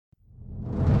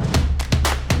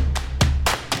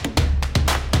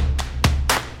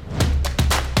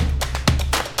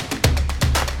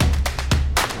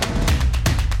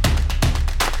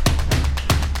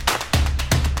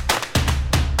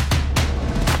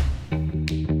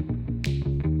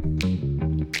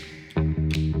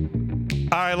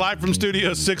All right, live from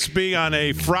Studio 6B on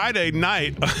a Friday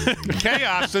night.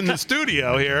 Chaos in the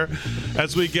studio here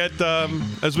as we get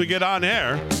on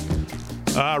air.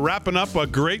 Wrapping up a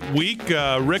great week.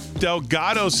 Rick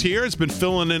Delgado's here. Has been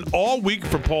filling in all week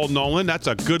for Paul Nolan. That's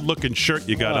a good-looking shirt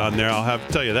you got on there. I'll have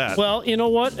to tell you that. Well, you know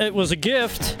what? It was a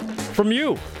gift from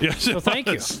you. Yes, so thank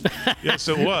you. Yes,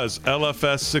 it was.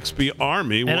 LFS 6B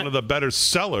Army, one of the better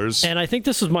sellers. And I think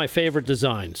this is my favorite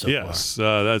design so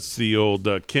far. That's the old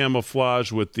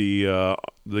camouflage with the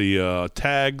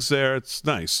tags there. It's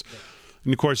nice.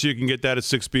 And, of course, you can get that at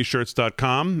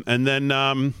 6bshirts.com. And then,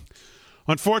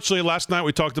 unfortunately, last night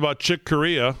we talked about Chick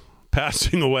Corea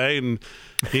passing away, and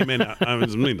he may not, I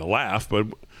mean to laugh, but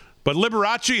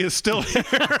Liberace is still here.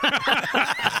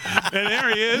 And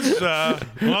there he is.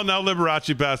 Well, now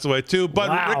Liberace passed away, too. But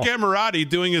wow. Rick Emirati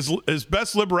doing his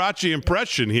best Liberace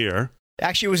impression here.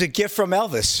 Actually, it was a gift from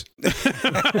Elvis.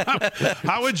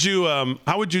 How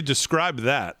would you describe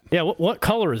that? Yeah, what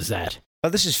color is that? Oh,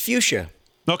 this is fuchsia.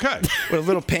 Okay. With a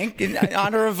little pink. In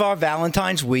honor of our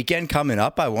Valentine's weekend coming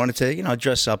up, I wanted to,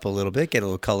 dress up a little bit, get a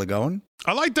little color going.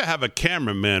 I like to have a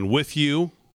cameraman with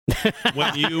you.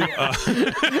 When you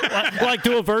like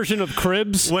do a version of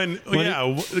Cribs,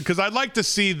 because I'd like to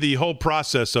see the whole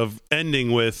process of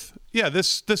ending with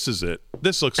this is it.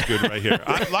 This looks good right here.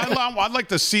 I'd like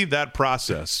to see that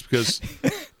process because,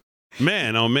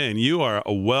 man, oh man, you are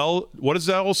what is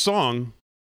that old song?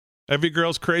 Every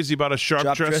girl's crazy about a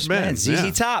sharp-dressed man.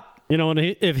 ZZ Top. You know, and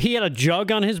if he had a jug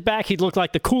on his back, he'd look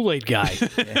like the Kool-Aid guy.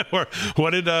 Yeah. Or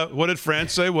what did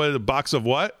France say? What, a box of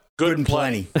what? Good and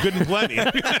plenty. Good and plenty.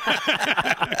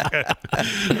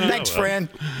 Thanks, Fran.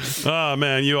 Oh,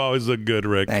 man, you always look good,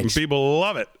 Rick. Thanks. People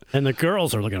love it. And the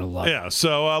girls are going to love it. Yeah,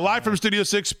 so live from Studio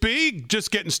 6B,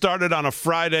 just getting started on a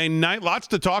Friday night. Lots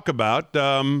to talk about.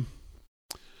 Well,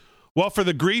 for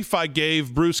the grief I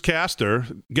gave Bruce Castor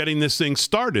getting this thing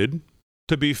started,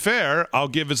 to be fair, I'll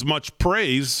give as much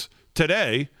praise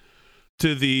today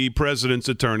to the president's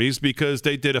attorneys because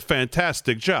they did a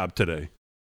fantastic job today.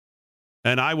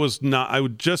 And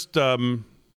the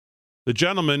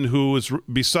gentleman who was,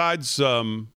 besides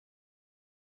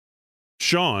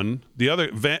Sean, the other,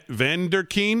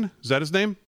 Vanderkeen, is that his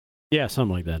name? Yeah,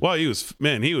 something like that. Well, he was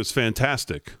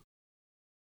fantastic.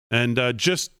 And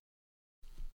the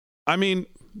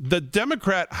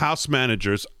Democrat House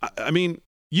managers,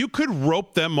 you could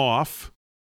rope them off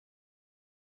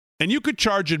and you could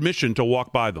charge admission to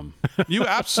walk by them. You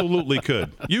absolutely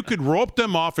could. You could rope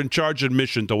them off and charge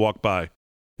admission to walk by.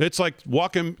 It's like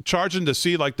charging to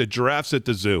see like the giraffes at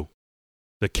the zoo,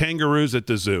 the kangaroos at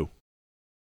the zoo.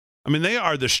 They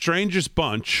are the strangest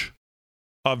bunch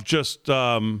of just,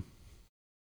 I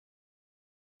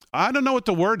don't know what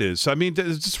the word is.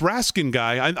 This Raskin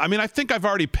guy, I think I've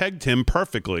already pegged him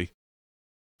perfectly.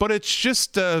 But it's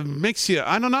just makes you,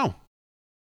 I don't know,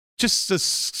 just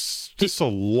a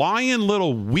lying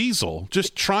little weasel,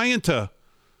 just trying to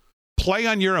play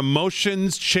on your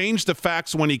emotions, change the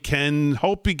facts when he can,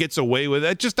 hope he gets away with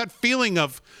it. Just that feeling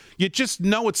of, you just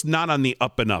know it's not on the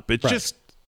up and up. It's right. Just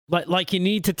like you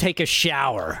need to take a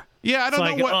shower. Yeah, I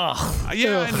don't know what.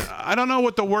 I don't know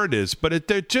what the word is, but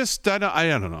they're just, I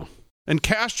don't know. And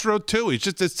Castro too. He's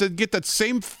just to get that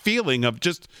same feeling of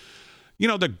just.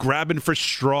 They're grabbing for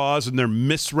straws and they're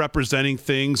misrepresenting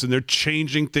things and they're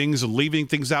changing things and leaving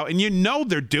things out. And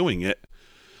they're doing it.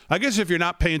 I guess if you're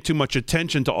not paying too much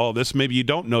attention to all this, maybe you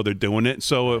don't know they're doing it.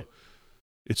 So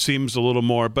it seems a little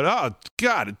more. But, oh,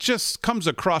 God, it just comes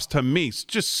across to me. It's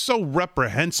just so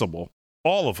reprehensible,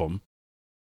 all of them.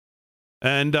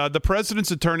 And the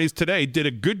president's attorneys today did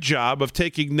a good job of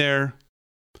taking their,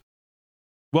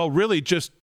 really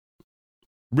just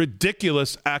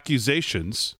ridiculous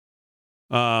accusations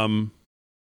and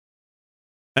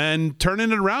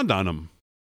turning it around on them.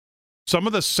 Some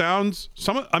of the sounds,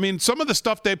 some of the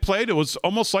stuff they played, it was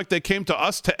almost like they came to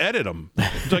us to edit them.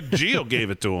 It's like Gio gave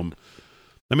it to them.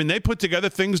 They put together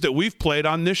things that we've played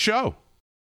on this show.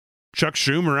 Chuck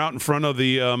Schumer out in front of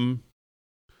the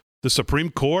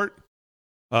Supreme Court.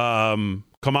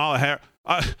 Kamala Harris.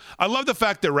 I love the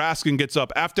fact that Raskin gets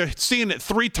up after seeing it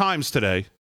 3 times today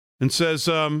and says,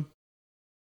 I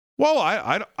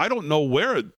don't know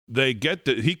where they get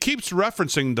that. He keeps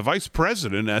referencing the vice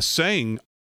president as saying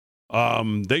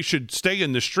they should stay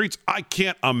in the streets. I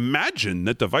can't imagine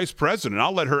that the vice president,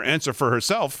 I'll let her answer for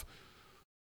herself.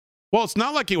 Well, it's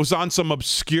not like it was on some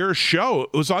obscure show.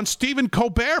 It was on Stephen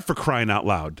Colbert, for crying out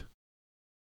loud.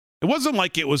 It wasn't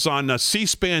like it was on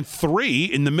C-SPAN 3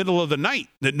 in the middle of the night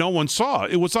that no one saw.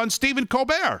 It was on Stephen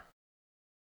Colbert.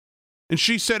 And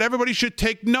she said everybody should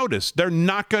take notice. They're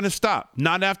not going to stop.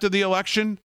 Not after the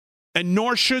election, and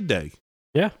nor should they.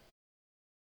 Yeah.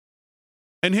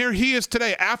 And here he is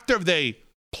today after they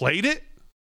played it,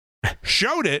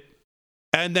 showed it,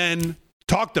 and then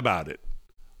talked about it.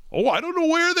 Oh, I don't know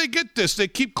where they get this. They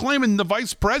keep claiming the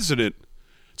vice president.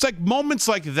 It's like moments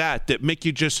like that make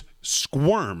you just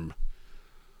squirm.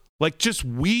 Like just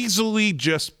weaselly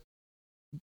just.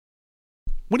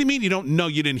 What do you mean you don't know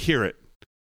you didn't hear it?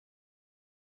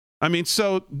 I mean,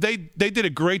 so they did a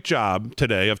great job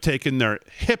today of taking their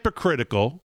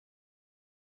hypocritical,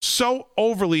 so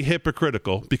overly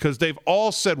hypocritical, because they've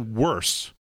all said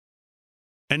worse,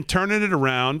 and turning it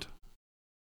around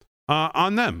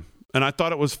on them. And I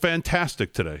thought it was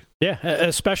fantastic today. Yeah,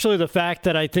 especially the fact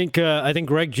that I think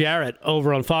Greg Jarrett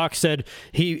over on Fox said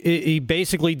he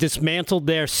basically dismantled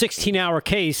their 16-hour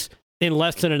case in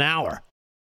less than an hour.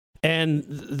 And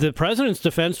the president's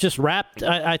defense just wrapped,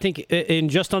 I think, in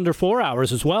just under 4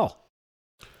 hours as well.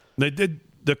 They did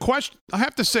the question. I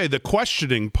have to say, the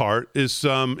questioning part is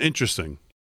interesting.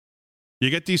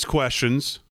 You get these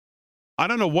questions. I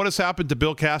don't know what has happened to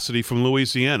Bill Cassidy from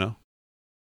Louisiana,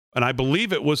 and I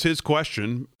believe it was his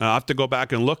question. I have to go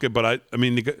back and look at, but I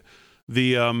mean,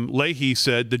 the Leahy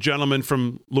said the gentleman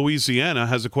from Louisiana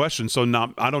has a question. So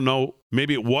I don't know.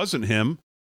 Maybe it wasn't him.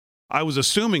 I was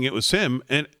assuming it was him,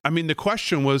 and I mean the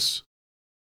question was,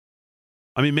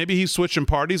 I mean maybe he's switching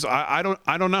parties. I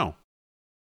don't know.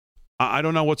 I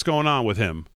don't know what's going on with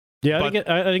him. Yeah, I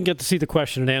didn't get to see the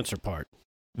question and answer part.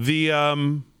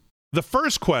 The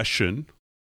first question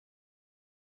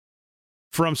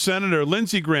from Senator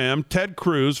Lindsey Graham, Ted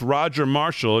Cruz, Roger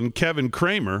Marshall, and Kevin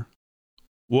Cramer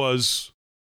was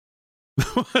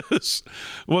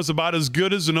about as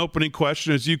good as an opening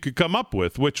question as you could come up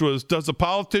with, which was, does a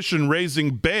politician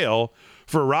raising bail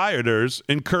for rioters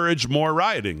encourage more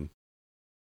rioting?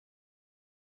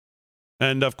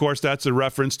 And of course, that's a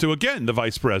reference to, again, the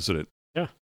vice president. Yeah.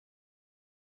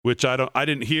 Which I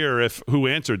didn't hear who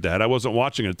answered that. I wasn't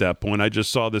watching at that point. I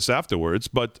just saw this afterwards,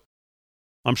 but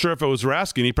I'm sure if it was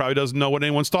Raskin, he probably doesn't know what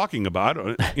anyone's talking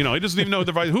about. He doesn't even know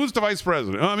who's the vice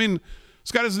president. I mean,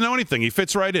 this guy doesn't know anything. He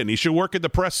fits right in. He should work at the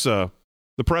press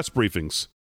briefings.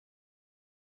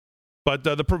 But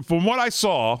from what I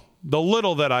saw, the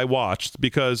little that I watched,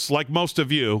 because like most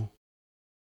of you,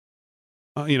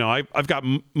 I've got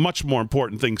much more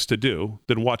important things to do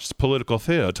than watch the political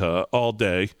theater all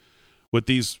day with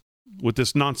this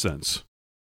nonsense.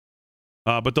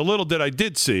 But the little that I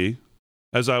did see,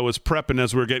 as I was prepping,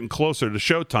 as we were getting closer to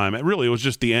showtime, it was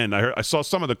just the end. I saw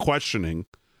some of the questioning,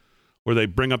 where they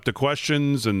bring up the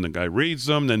questions and the guy reads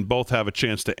them, then both have a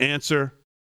chance to answer.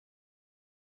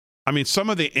 I mean, some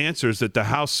of the answers that the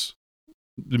House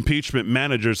impeachment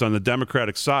managers on the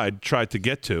Democratic side tried to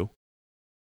get to,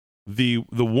 the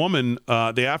woman,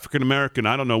 the African-American,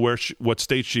 I don't know what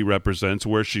state she represents,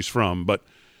 where she's from, but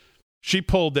she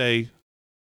pulled the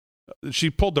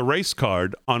race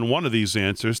card on one of these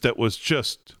answers that was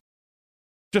just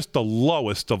the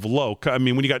lowest of low. I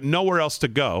mean, when you got nowhere else to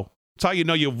go, that's how you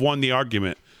know you've won the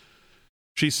argument.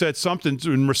 She said something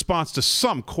in response to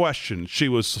some question.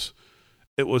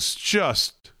 It was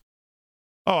just,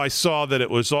 I saw that it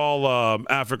was all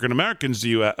African Americans.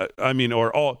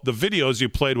 Or all the videos you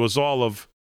played was all of.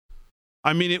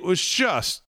 I mean, it was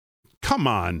just, come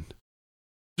on,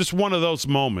 just one of those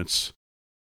moments.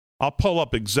 I'll pull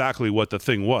up exactly what the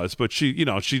thing was, but she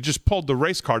just pulled the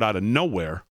race card out of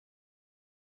nowhere.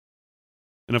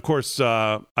 And, of course,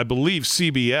 I believe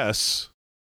CBS,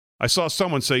 I saw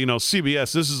someone say,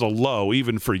 CBS, this is a low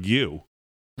even for you.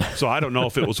 So I don't know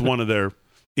if it was one of their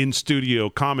in-studio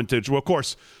commentators. Well, of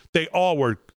course, they all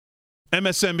were,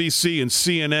 MSNBC and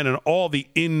CNN and all the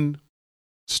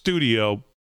in-studio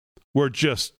were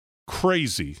just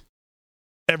crazy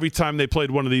every time they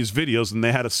played one of these videos, and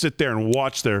they had to sit there and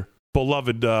watch their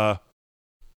beloved,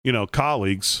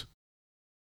 colleagues,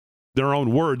 their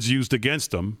own words used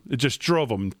against them. It just drove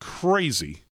them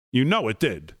crazy. It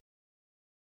did.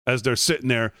 As they're sitting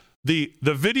there, the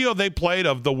video they played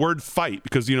of the word fight,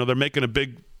 because they're making a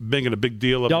big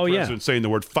deal of the president saying the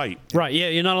word fight. Right. Yeah,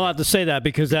 you're not allowed to say that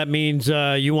because that means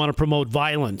you want to promote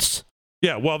violence.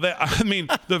 Yeah. Well, they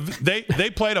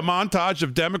played a montage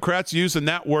of Democrats using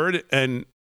that word, and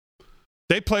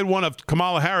they played one of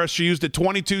Kamala Harris. She used it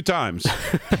 22 times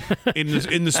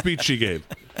in the speech she gave.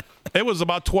 It was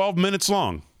about 12 minutes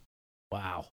long.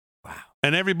 Wow.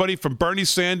 And everybody from Bernie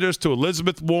Sanders to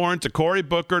Elizabeth Warren to Cory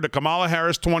Booker to Kamala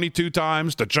Harris 22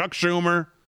 times to Chuck Schumer.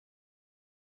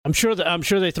 I'm sure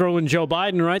they throw in Joe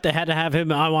Biden, right? They had to have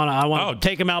him. I want to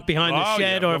take him out behind the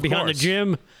shed or behind the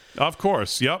gym. Of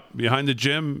course. Yep. Behind the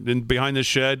gym and behind the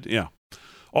shed. Yeah.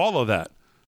 All of that.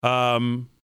 And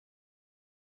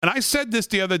I said this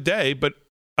the other day, but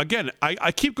again,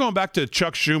 I keep going back to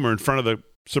Chuck Schumer in front of the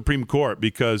Supreme Court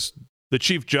because the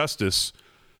Chief Justice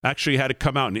actually had to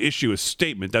come out and issue a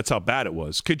statement. That's how bad it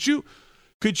was. Could you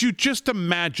just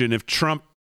imagine if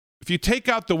you take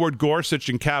out the word Gorsuch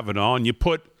and Kavanaugh and you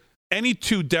put any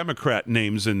two Democrat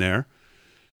names in there,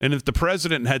 and if the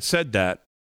president had said that,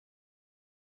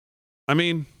 I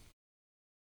mean,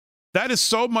 that is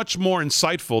so much more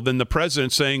insightful than the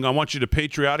president saying, I want you to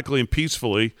patriotically and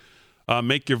peacefully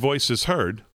make your voices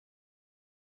heard.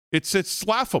 It's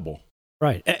laughable.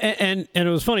 Right. And it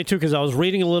was funny, too, because I was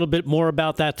reading a little bit more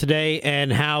about that today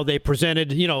and how they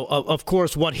presented, of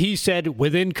course, what he said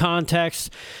within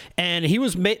context. And he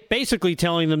was basically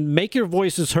telling them, make your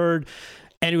voices heard.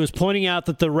 And he was pointing out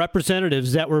that the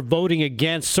representatives that were voting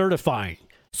against certifying,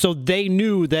 so they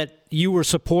knew that you were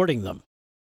supporting them.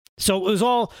 So it was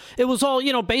all,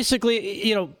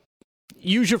 basically,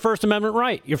 use your First Amendment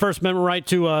right,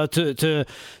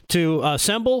 to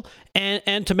assemble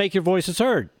and to make your voices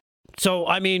heard. So,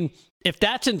 I mean, if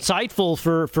that's insightful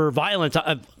for violence,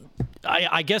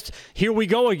 I guess here we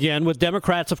go again with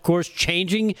Democrats, of course,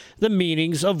 changing the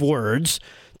meanings of words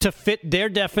to fit their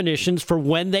definitions for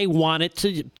when they want it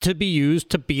to be used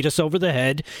to beat us over the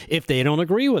head if they don't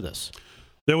agree with us.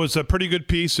 There was a pretty good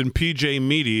piece in PJ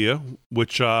Media,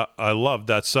 which I love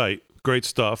that site. Great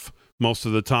stuff most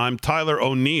of the time. Tyler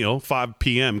O'Neill, 5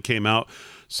 p.m., came out,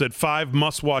 said 5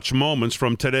 must-watch moments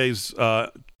from today's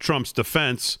Trump's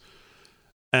defense.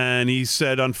 And he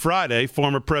said on Friday,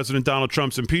 former President Donald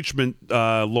Trump's impeachment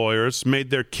lawyers made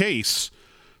their case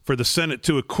for the Senate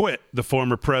to acquit the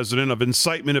former president of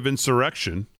incitement of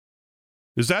insurrection.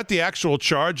 Is that the actual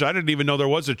charge? I didn't even know there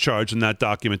was a charge in that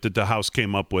document that the House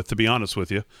came up with, to be honest with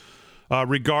you.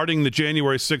 Regarding the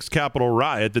January 6th Capitol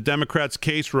riot, the Democrats'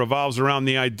 case revolves around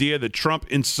the idea that Trump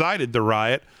incited the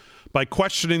riot by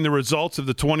questioning the results of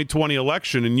the 2020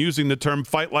 election and using the term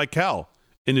fight like hell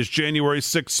in his January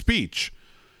 6th speech.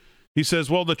 He says,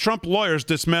 well, the Trump lawyers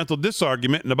dismantled this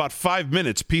argument in about 5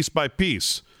 minutes, piece by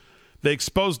piece. They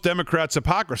exposed Democrats'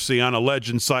 hypocrisy on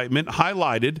alleged incitement,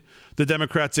 highlighted the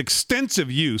Democrats'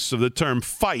 extensive use of the term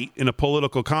fight in a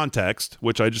political context,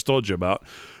 which I just told you about,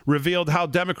 revealed how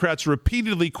Democrats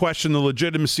repeatedly questioned the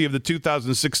legitimacy of the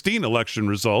 2016 election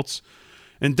results,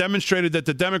 and demonstrated that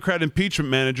the Democrat impeachment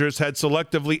managers had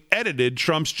selectively edited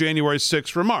Trump's January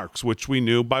 6th remarks, which we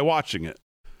knew by watching it.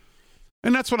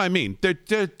 And that's what I mean.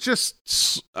 They're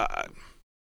just, I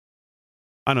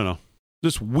don't know.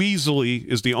 Just weaselly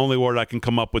is the only word I can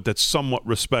come up with that's somewhat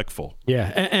respectful. Yeah,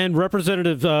 and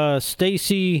Representative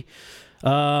Stacey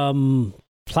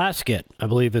Plaskett, I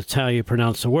believe it's how you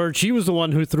pronounce the word, she was the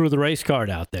one who threw the race card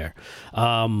out there.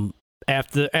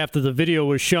 After the video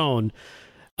was shown,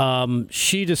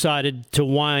 she decided to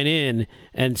whine in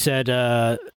and said,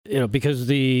 because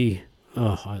the...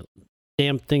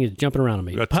 damn thing is jumping around on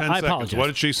me. I apologize. What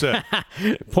did she say?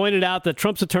 Pointed out that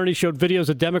Trump's attorney showed videos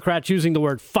of Democrats using the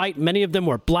word fight. Many of them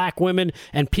were black women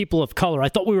and people of color. I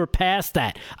thought we were past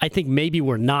that. I think maybe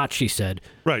we're not, she said.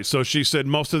 Right. So she said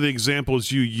most of the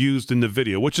examples you used in the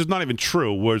video, which is not even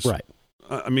true, was, right.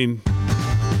 I mean,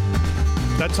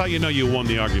 that's how you know you won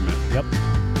the argument. Yep.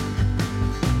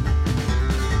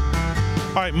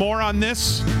 All right, more on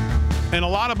this and a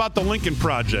lot about the Lincoln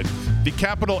Project. The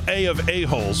capital A of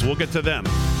a-holes. We'll get to them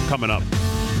coming up.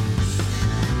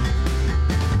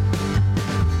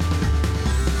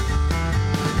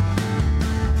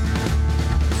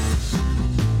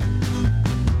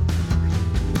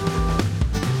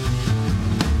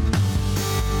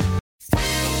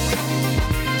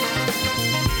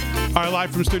 All right,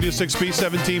 live from Studio 6B,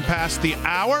 17 past the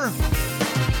hour.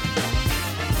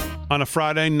 On a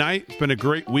Friday night. It's been a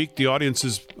great week. The audience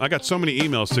is... I got so many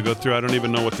emails to go through, I don't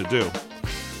even know what to do.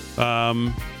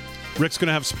 Rick's going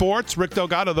to have sports. Rick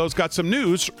Delgado, those got some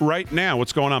news right now.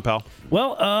 What's going on, pal?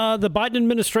 Well, the Biden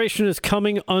administration is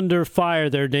coming under fire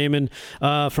there, Damon,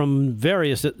 from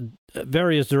various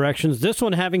directions. This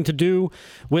one having to do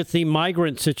with the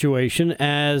migrant situation,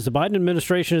 as the Biden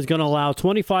administration is going to allow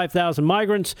 25,000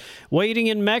 migrants waiting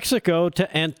in Mexico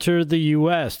to enter the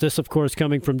U.S. This, of course,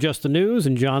 coming from Just the News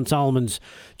and John Solomon's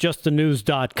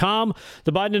JustTheNews.com.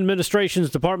 The Biden administration's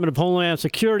Department of Homeland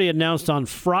Security announced on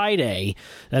Friday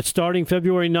that starting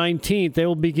February 19th, they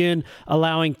will begin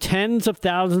allowing tens of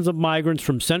thousands of migrants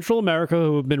from Central America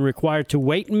who have been required to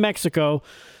wait in Mexico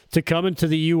to come into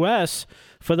the U.S.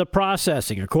 for the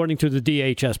processing. According to the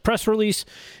DHS press release,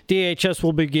 DHS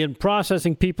will begin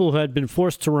processing people who had been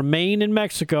forced to remain in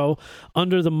Mexico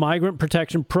under the migrant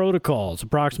protection protocols.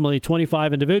 Approximately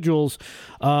 25 individuals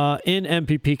in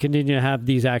MPP continue to have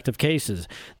these active cases.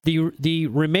 The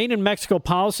Remain in Mexico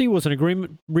policy was an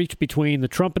agreement reached between the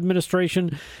Trump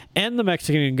administration and the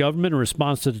Mexican government in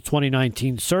response to the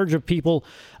 2019 surge of people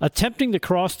attempting to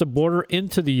cross the border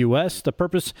into the U.S. The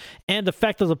purpose and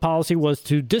effect of the policy was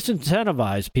to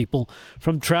disincentivize people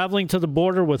from traveling to the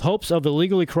border with hopes of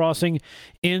illegally crossing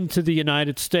into the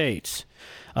United States.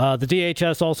 The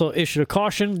DHS also issued a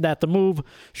caution that the move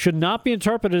should not be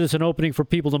interpreted as an opening for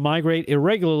people to migrate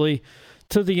irregularly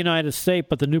to the United States,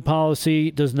 but the new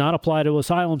policy does not apply to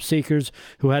asylum seekers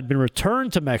who had been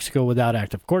returned to Mexico without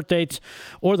active court dates,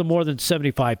 or the more than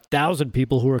 75,000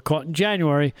 people who were caught in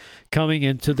January coming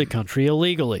into the country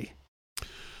illegally.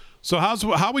 So how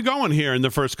are we going here in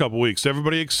the first couple of weeks?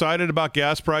 Everybody excited about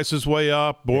gas prices way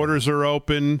up, borders are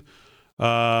open.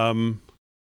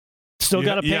 Still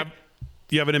got to pay.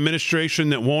 You have an administration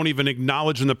that won't even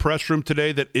acknowledge in the press room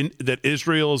today that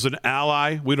Israel is an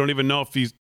ally. We don't even know if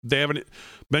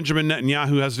Benjamin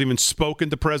Netanyahu hasn't even spoken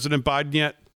to President Biden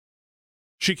yet.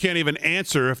 She can't even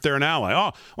answer if they're an ally.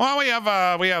 Oh,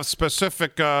 well, we have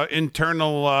specific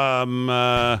internal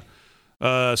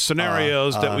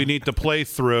scenarios that we need to play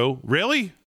through.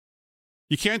 Really?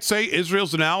 You can't say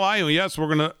Israel's an ally? Oh, yes, we're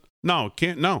gonna. No,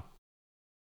 can't. No.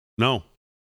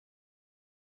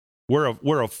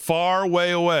 We're a far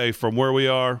way away from where we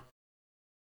are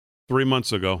 3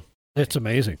 months ago. It's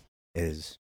amazing. It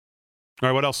is. All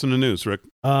right, what else in the news, Rick?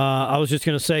 I was just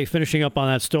going to say, finishing up on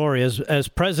that story, as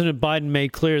President Biden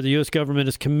made clear, the U.S. government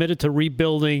is committed to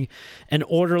rebuilding an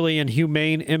orderly and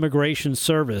humane immigration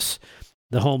service,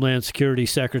 the Homeland Security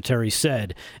Secretary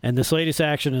said. And this latest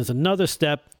action is another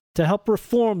step to help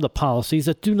reform the policies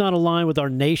that do not align with our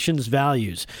nation's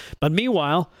values. But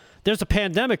meanwhile, there's a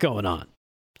pandemic going on.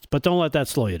 But don't let that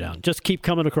slow you down. Just keep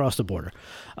coming across the border.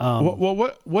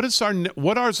 What is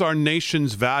our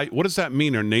nation's value? What does that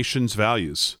mean? Our nation's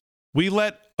values. We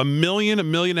let 1.5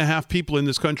 million people in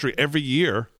this country every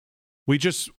year. We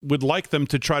just would like them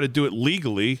to try to do it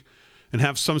legally and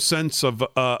have some sense of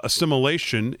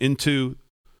assimilation into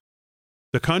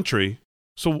the country.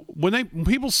 So when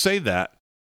people say that,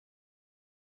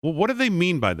 well, what do they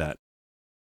mean by that?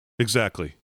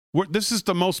 Exactly. This is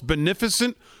the most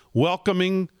beneficent,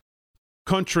 welcoming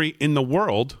country in the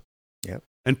world. Yep.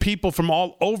 And people from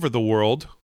all over the world,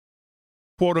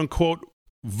 quote unquote,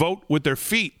 vote with their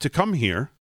feet to come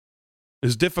here,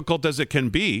 as difficult as it can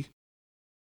be.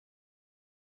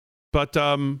 But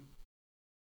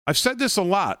I've said this a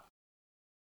lot.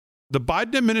 The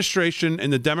Biden administration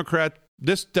and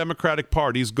this Democratic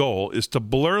Party's goal is to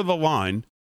blur the line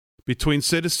between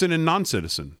citizen and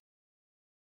non-citizen.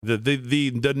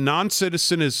 The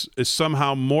non-citizen is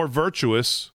somehow more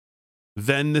virtuous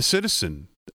than the citizen.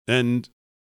 And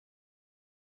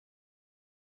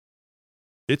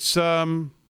it's, I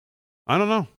don't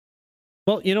know.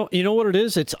 Well, you know what it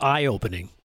is? It's eye-opening,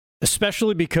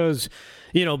 especially because,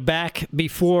 back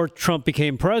before Trump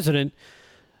became president,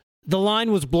 the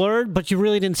line was blurred, but you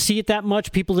really didn't see it that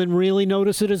much. People didn't really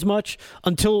notice it as much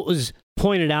until it was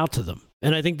pointed out to them.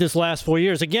 And I think this last 4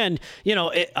 years, again,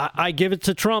 I give it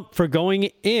to Trump for going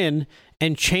in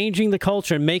and changing the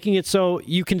culture and making it so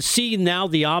you can see now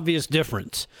the obvious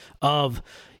difference of,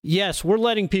 yes, we're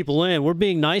letting people in. We're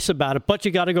being nice about it, but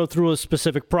you got to go through a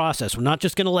specific process. We're not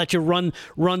just going to let you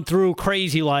run through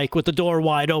crazy like with the door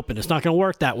wide open. It's not going to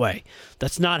work that way.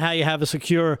 That's not how you have a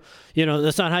secure,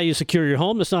 that's not how you secure your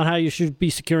home. That's not how you should be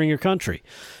securing your country.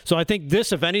 So I think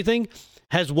this, if anything,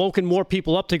 has woken more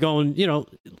people up to going,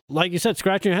 like you said,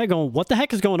 scratching your head going, what the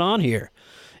heck is going on here?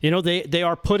 They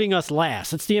are putting us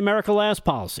last. It's the America Last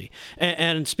policy.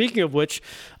 And speaking of which,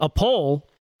 a poll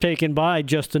taken by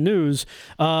Just the News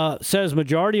says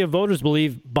majority of voters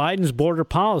believe Biden's border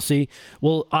policy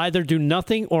will either do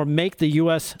nothing or make the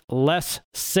U.S. less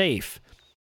safe.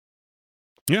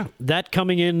 Yeah. That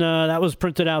coming in, that was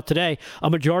printed out today. A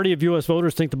majority of U.S.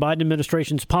 voters think the Biden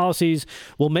administration's policies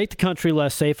will make the country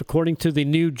less safe, according to the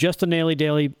new Just the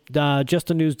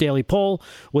News Daily poll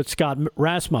with Scott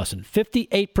Rasmussen.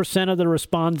 58% of the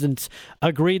respondents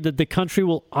agreed that the country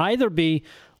will either be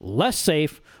less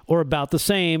safe or about the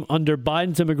same under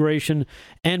Biden's immigration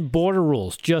and border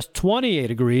rules. Just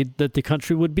 28 agreed that the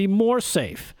country would be more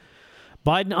safe.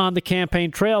 Biden on the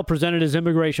campaign trail presented his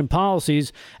immigration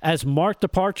policies as marked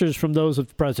departures from those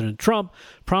of President Trump,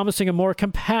 promising a more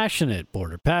compassionate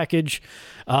border package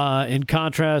in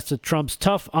contrast to Trump's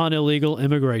tough on illegal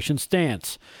immigration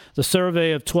stance. The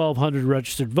survey of 1,200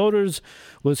 registered voters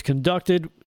was conducted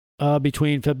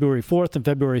between February 4th and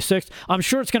February 6th. I'm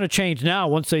sure it's going to change now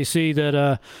once they see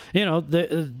that,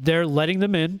 they're letting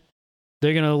them in.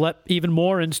 They're going to let even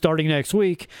more in starting next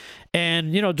week.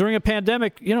 And, during a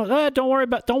pandemic, don't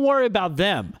worry about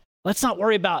them. Let's not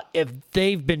worry about if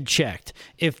they've been checked,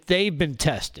 if they've been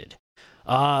tested.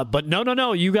 But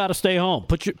no, you got to stay home.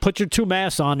 Put your 2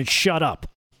 masks on and shut up.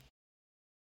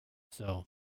 So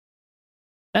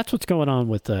that's what's going on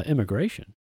with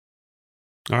immigration.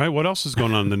 All right, what else is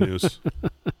going on in the news?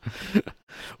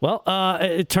 Well,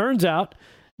 it turns out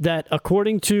that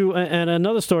according to and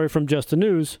another story from Just the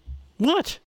News.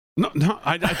 What? No,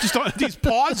 I just don't. These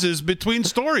pauses between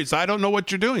stories. I don't know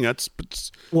what you're doing. It's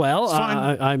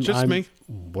fine. I'm me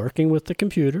working with the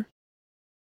computer.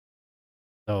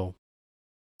 So,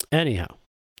 anyhow,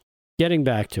 getting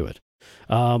back to it.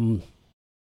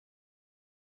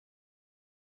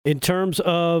 In terms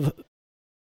of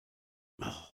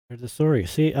the story,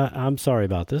 see, I'm sorry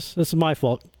about this. This is my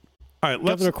fault. All right,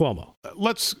 Governor Cuomo.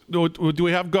 Do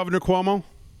we have Governor Cuomo?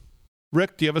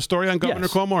 Rick, do you have a story on Governor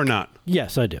Cuomo or not?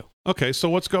 Yes, I do. Okay, so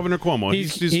what's Governor Cuomo?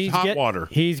 He's hot water.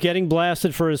 He's getting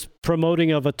blasted for his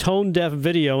promoting of a tone-deaf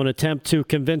video in an attempt to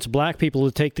convince black people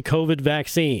to take the COVID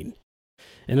vaccine.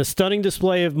 In a stunning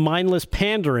display of mindless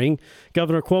pandering,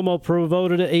 Governor Cuomo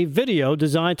promoted a video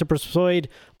designed to persuade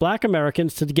black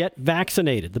Americans to get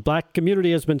vaccinated. The black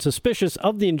community has been suspicious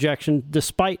of the injection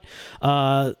despite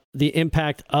the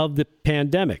impact of the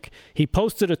pandemic. He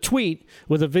posted a tweet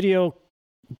with a video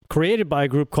created by a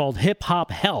group called Hip Hop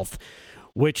Health,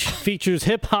 which features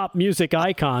hip-hop music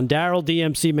icon Daryl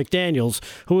DMC McDaniels,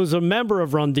 who was a member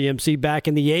of Run DMC back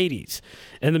in the 80s.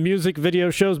 And the music video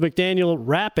shows McDaniel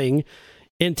rapping,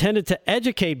 intended to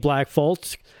educate black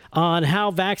folks on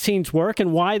how vaccines work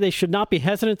and why they should not be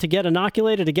hesitant to get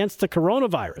inoculated against the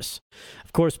coronavirus.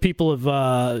 Of course, people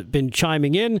have been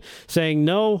chiming in, saying,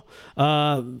 no,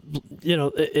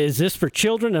 is this for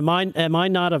children? Am I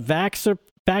not a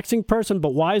vaccine person,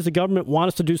 but why does the government want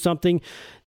us to do something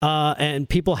and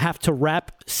people have to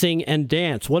rap, sing, and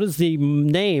dance? What is the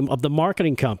name of the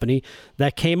marketing company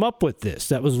that came up with this?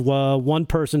 That was one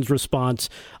person's response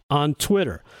on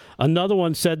Twitter. Another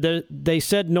one said that they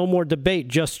said no more debate,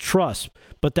 just trust.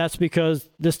 But that's because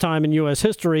this time in U.S.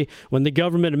 history, when the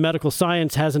government and medical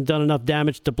science hasn't done enough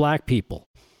damage to black people.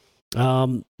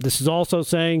 This is also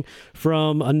saying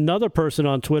from another person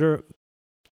on Twitter,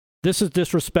 this is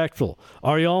disrespectful.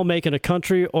 Are y'all making a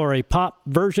country or a pop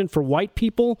version for white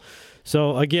people?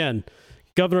 So again,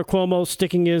 Governor Cuomo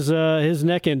sticking his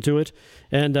neck into it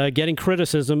and getting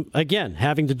criticism, again,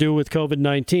 having to do with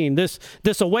COVID-19.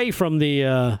 This away from the,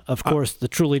 of course, the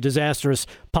truly disastrous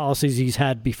policies he's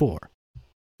had before.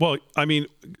 Well, I mean,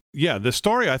 yeah, the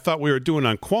story I thought we were doing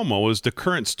on Cuomo was the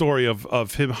current story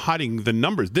of him hiding the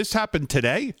numbers. This happened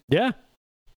today? Yeah.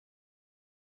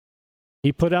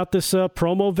 He put out this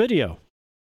promo video.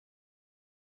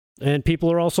 And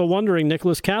people are also wondering,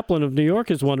 Nicholas Kaplan of New York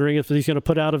is wondering if he's going to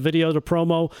put out a video to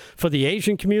promo for the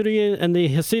Asian community and the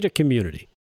Hasidic community.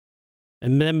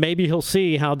 And then maybe he'll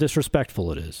see how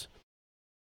disrespectful it is.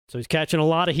 So he's catching a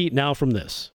lot of heat now from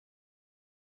this.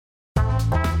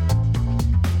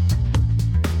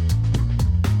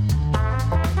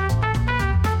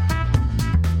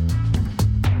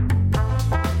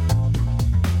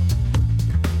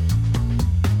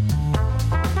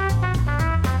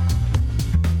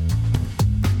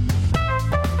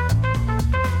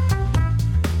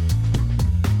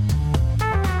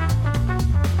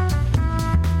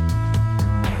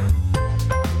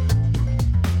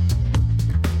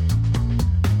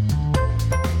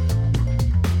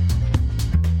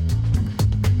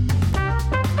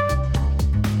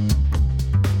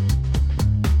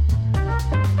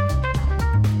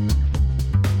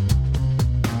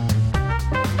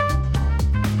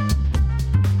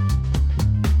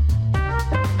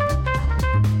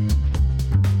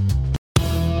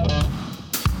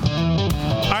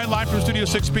 Studio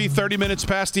 6B, 30 minutes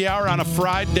past the hour on a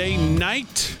Friday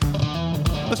night.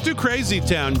 Let's do Crazy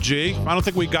Town, G. I don't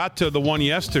think we got to the one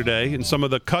yesterday and some of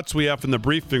the cuts we have from the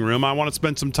briefing room. I want to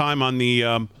spend some time on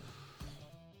the,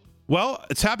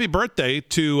 it's happy birthday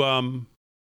to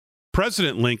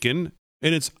President Lincoln,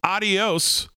 and it's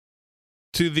adios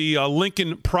to the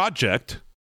Lincoln Project.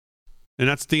 And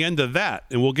that's the end of that.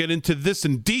 And we'll get into this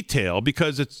in detail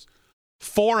because it's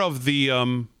four of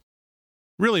the...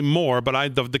 really more,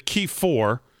 but the key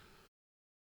four.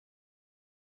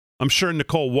 I'm sure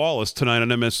Nicole Wallace tonight on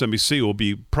MSNBC will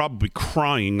be probably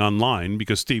crying online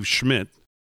because Steve Schmidt.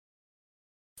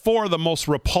 Four of the most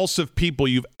repulsive people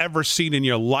you've ever seen in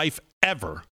your life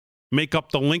ever make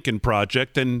up the Lincoln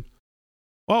Project. And,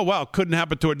 oh, wow, couldn't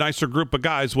happen to a nicer group of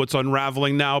guys. What's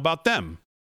unraveling now about them?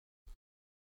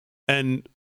 And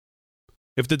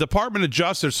if the Department of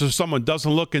Justice or someone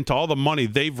doesn't look into all the money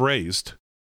they've raised,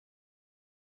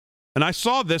 and I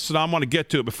saw this and I want to get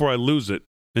to it before I lose it,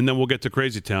 and then we'll get to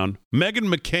Crazy Town. Meghan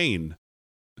McCain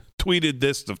tweeted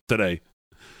this today,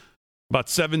 about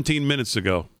 17 minutes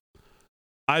ago.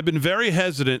 I've been very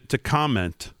hesitant to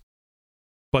comment,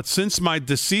 but since my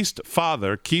deceased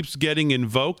father keeps getting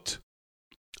invoked,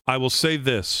 I will say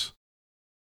this.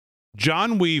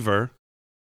 John Weaver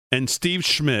and Steve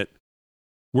Schmidt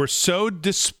were so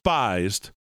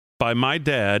despised by my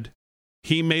dad,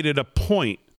 he made it a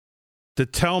point to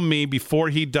tell me before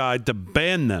he died to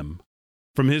ban them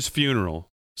from his funeral.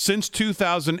 Since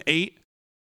 2008,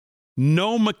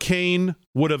 no McCain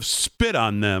would have spit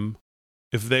on them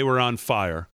if they were on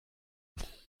fire.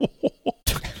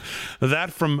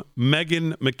 That from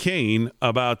Meghan McCain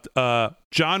about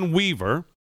John Weaver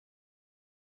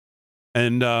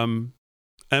and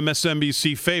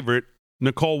MSNBC favorite,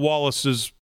 Nicole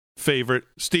Wallace's favorite,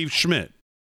 Steve Schmidt,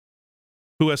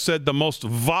 who has said the most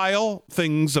vile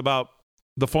things about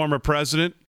the former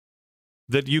president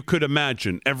that you could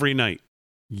imagine every night,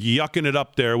 yucking it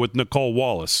up there with Nicole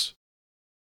Wallace.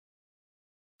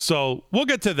 So we'll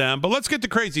get to them, but let's get to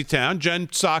Crazy Town. Jen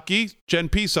P.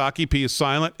 Psaki, P is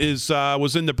silent,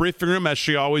 was in the briefing room as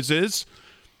she always is.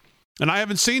 And I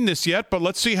haven't seen this yet, but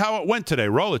let's see how it went today.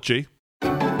 Roll it, G.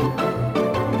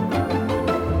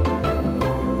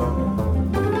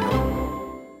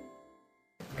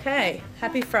 Okay,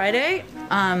 happy Friday.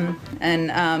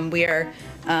 We are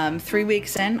 3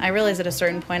 weeks in. I realize at a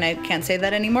certain point I can't say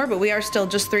that anymore, but we are still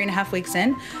just 3.5 weeks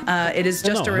in. It is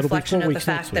just a reflection of the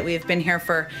fact that we've been here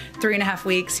for 3.5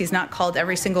 weeks. He's not called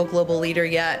every single global leader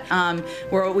yet.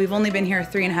 We've only been here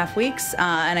 3.5 weeks,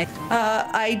 and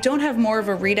I don't have more of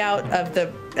a readout of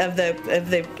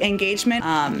the engagement.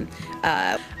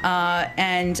 I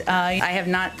have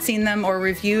not seen them or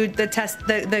reviewed the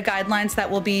guidelines that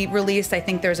will be released. I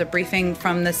think there's a briefing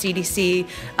from the CDC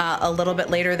a little bit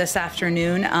later this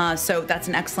afternoon. So that's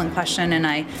an excellent question, and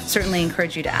I certainly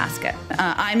encourage you to ask it.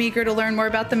 I'm eager to learn more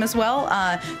about them as well.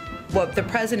 What the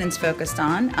president's focused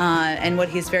on and what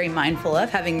he's very mindful of,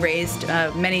 having raised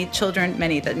many children,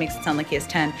 that makes it sound like he has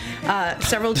 10,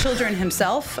 several children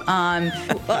himself. We're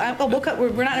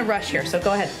not in a rush here, so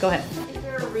go ahead. Is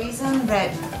there a reason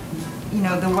that,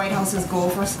 the White House's goal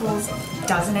for schools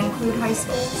doesn't include high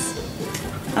schools?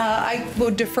 I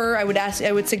would defer. I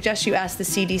would suggest you ask the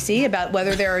CDC about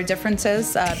whether there are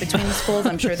differences between the schools.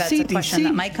 I'm sure that's a question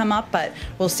that might come up, but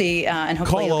we'll see. And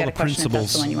hopefully you'll get a question if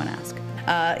that's the one you want to ask.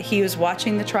 He was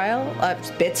watching the trial,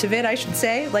 bits of it, I should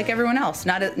say, like everyone else.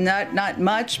 Not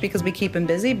much because we keep him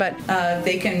busy, but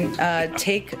they can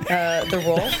take the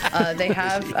role.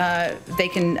 They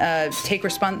can take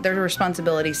their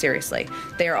responsibility seriously.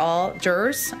 They are all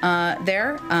jurors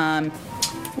there.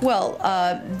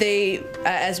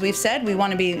 As we've said, we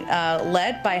want to be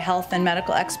led by health and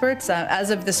medical experts. As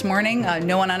of this morning,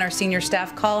 no one on our senior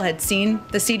staff call had seen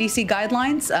the CDC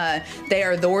guidelines. They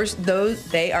are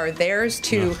theirs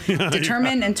to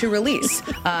determine and to release.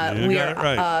 We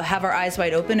have our eyes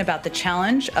wide open about the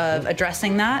challenge of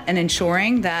addressing that and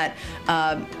ensuring that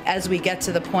as we get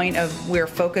to the point of we are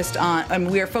focused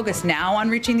now on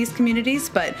reaching these communities.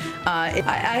 But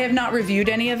I have not reviewed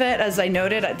any of it, as I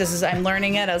noted. I'm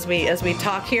learning it as we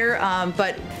talk here,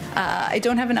 but I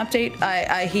don't have an update.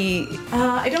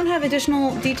 I don't have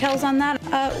additional details on that.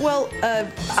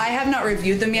 I have not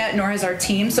reviewed them yet, nor has our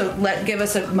team. So give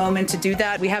us a moment to do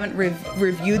that. We haven't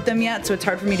reviewed them yet, so it's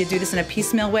hard for me to do this in a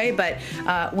piecemeal way. But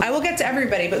I will get to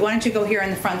everybody. But why don't you go here in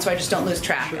the front so I just don't lose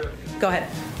track? Sure. Go ahead.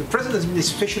 The president has been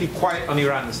especially quiet on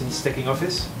Iran since taking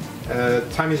office.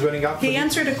 Time is running out. He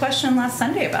answered a question last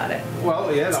Sunday about it.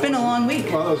 Well, yeah. It's been a long week.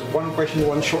 Well, that was one question,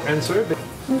 one short answer.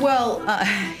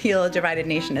 Heal a divided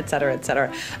nation, et cetera, et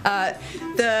cetera.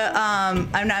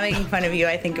 I'm not making fun of you.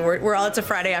 I think we're all. It's a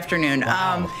Friday afternoon.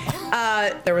 Wow.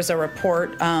 There was a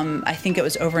report. I think it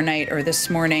was overnight or this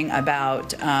morning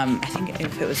about. I think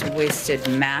if it was wasted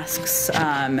masks.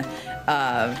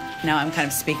 Now I'm kind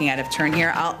of speaking out of turn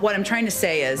here. What I'm trying to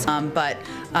say is, but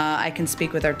I can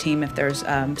speak with our team if there's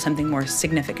something more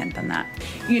significant than that.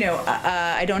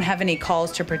 I don't have any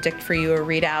calls to predict for you or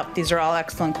read out. These are all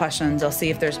excellent questions. I'll see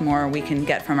if there's more we can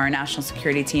get from our national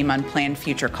security team on planned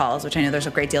future calls, which I know there's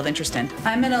a great deal of interest in.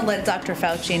 I'm going to let Dr.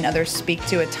 Fauci and others speak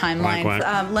to a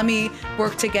timeline. Let me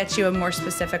work to get you a more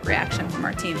specific reaction from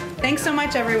our team. Thanks so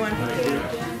much, everyone.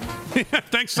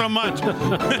 Thanks so much.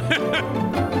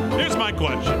 Here's my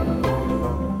question.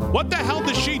 What the hell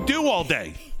does she do all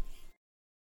day?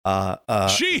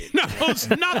 She knows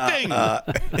nothing.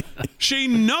 She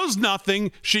knows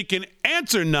nothing. She can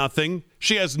answer nothing.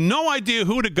 She has no idea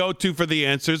who to go to for the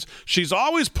answers. She's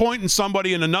always pointing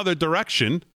somebody in another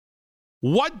direction.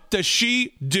 What does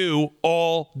she do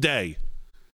all day?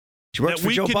 She works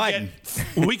for Joe Biden.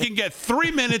 We can get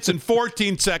 3 minutes and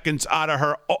 14 seconds out of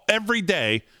her every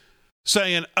day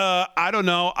saying, I don't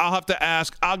know. I'll have to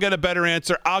ask. I'll get a better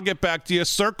answer. I'll get back to you.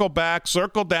 Circle back,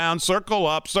 circle down, circle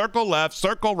up, circle left,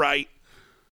 circle right.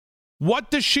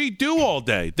 What does she do all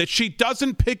day that she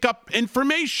doesn't pick up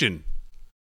information?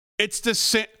 It's the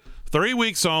same. 3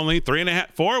 weeks only,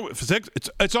 3.5, 4, 6.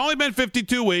 It's only been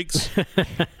 52 weeks.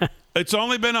 It's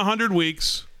only been 100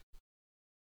 weeks.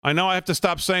 I know I have to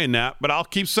stop saying that, but I'll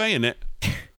keep saying it.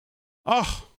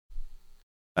 Oh,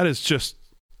 that is just,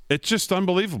 it's just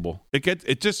unbelievable.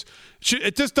 It just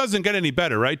doesn't get any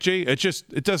better, right, G?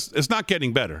 It's not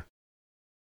getting better.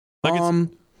 Like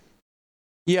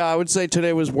yeah, I would say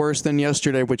today was worse than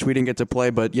yesterday, which we didn't get to play,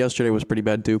 but yesterday was pretty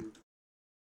bad too.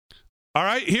 All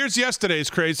right, here's yesterday's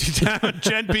crazy town.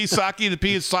 Jen Psaki, the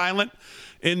P is silent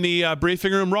in the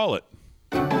briefing room. Roll it.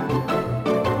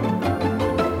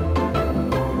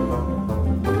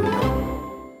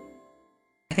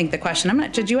 I think the question,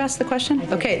 did you ask the question?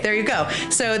 Okay, there you go.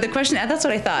 So the question, that's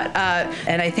what I thought.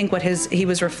 And I think what he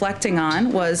was reflecting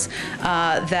on was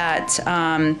that,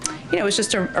 it was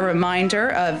just a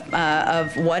reminder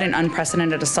of what an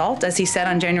unprecedented assault, as he said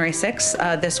on January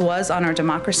 6th, this was on our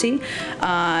democracy.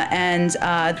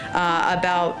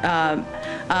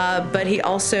 But he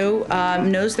also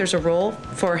knows there's a role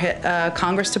for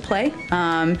Congress to play.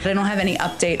 But I don't have any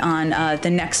update on the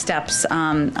next steps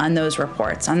on those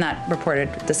reports, on that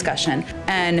reported discussion.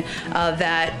 And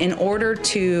that in order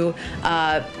to,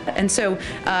 it's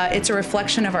a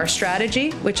reflection of our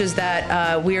strategy, which is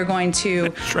that we are going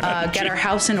to get our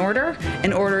house in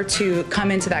order to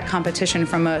come into that competition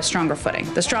from a stronger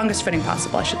footing, the strongest footing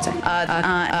possible, I should say.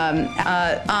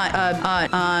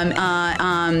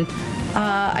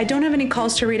 I don't have any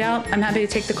calls to read out. I'm happy to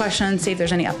take the question and see if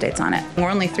there's any updates on it. We're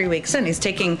only 3 weeks in. He's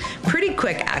taking pretty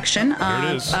quick action. There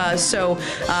it is.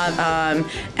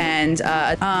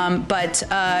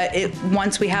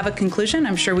 Once we have a conclusion,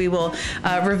 I'm sure we will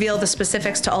reveal the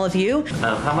specifics to all of you.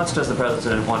 How much does the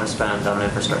president want to spend on an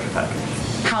infrastructure package?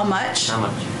 How much? How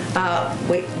much?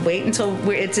 Wait until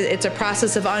it's a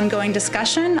process of ongoing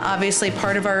discussion. Obviously,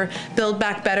 part of our Build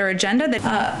Back Better agenda. That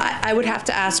I would have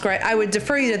to ask, or I would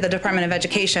defer you to the Department of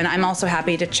Education. I'm also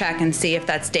happy to check and see if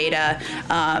that's data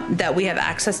that we have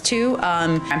access to.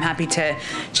 I'm happy to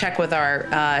check with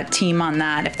our team on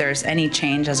that if there's any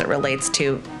change as it relates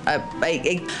to.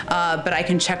 But I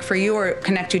can check for you or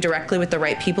connect you directly with the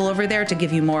right people over there to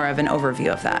give you more of an overview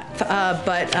of that.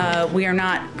 But we are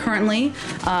not currently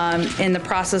in the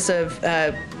process of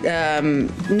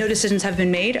no decisions have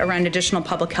been made around additional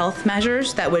public health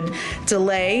measures that would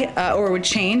delay or would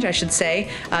change, I should say,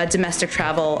 domestic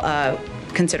travel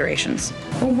considerations.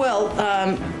 Well,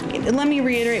 let me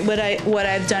reiterate what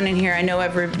I've done in here. I know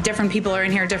different people are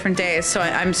in here different days, so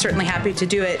I'm certainly happy to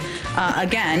do it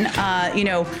again. I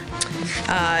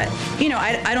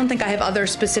don't think I have other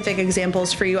specific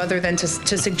examples for you other than to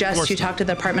suggest you talk to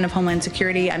the Department of Homeland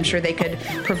Security. I'm sure they could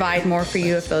provide more for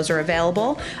you if those are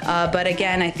available. But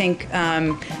again, I think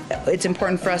it's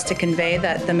important for us to convey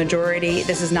that the majority,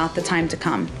 this is not the time to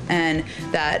come, and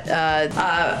that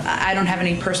I don't have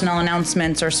any personnel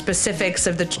announcements or specifics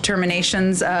of the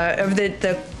determinations of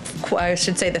the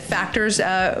factors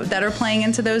that are playing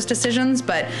into those decisions,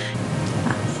 but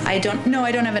I don't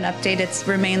have an update. It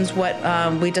remains what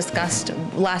we discussed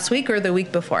last week or the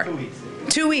week before.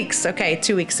 2 weeks. Okay,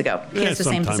 2 weeks ago. He has the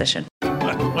same position.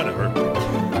 Whatever.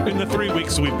 In the 3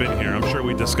 weeks we've been here, I'm sure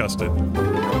we discussed it.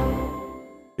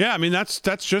 Yeah, I mean, that's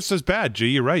just as bad, G.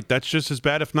 You're right. That's just as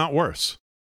bad, if not worse.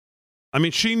 I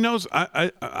mean, she knows.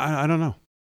 I don't know.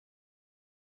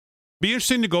 Be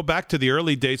interesting to go back to the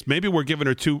early days. Maybe we're giving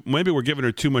her too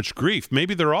much grief.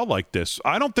 Maybe they're all like this.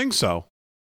 I don't think so.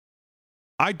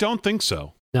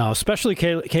 No, especially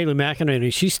Kayleigh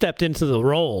McEnany. She stepped into the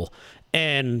role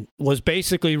and was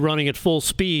basically running at full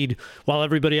speed while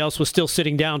everybody else was still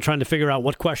sitting down trying to figure out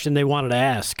what question they wanted to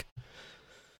ask.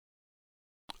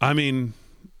 I mean,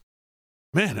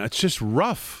 man, that's just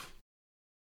rough.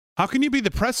 How can you be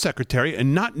the press secretary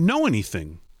and not know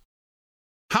anything?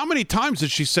 How many times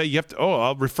did she say you have to,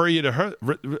 I'll refer you to her?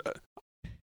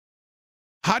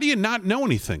 How do you not know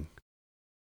anything?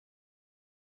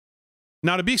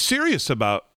 Now, to be serious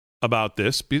about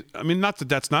this, I mean, not that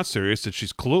that's not serious, that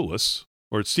she's clueless,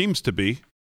 or it seems to be.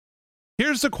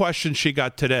 Here's the question she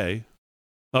got today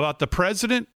about the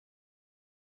president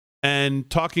and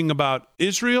talking about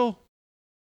Israel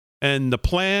and the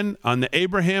plan on the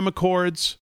Abraham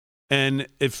Accords, and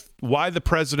why the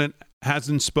president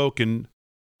hasn't spoken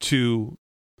to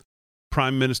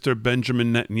Prime Minister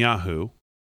Benjamin Netanyahu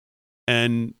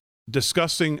and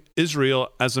discussing Israel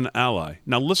as an ally.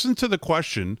 Now listen to the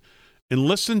question and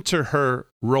listen to her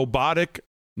robotic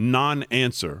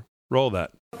non-answer. Roll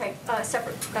that. Okay,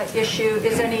 separate issue.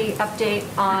 Is there any update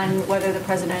on whether the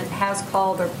president has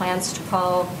called or plans to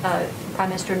call Prime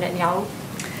Minister Netanyahu?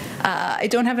 I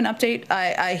don't have an update.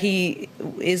 He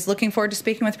is looking forward to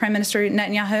speaking with Prime Minister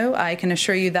Netanyahu. I can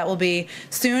assure you that will be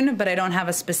soon, but I don't have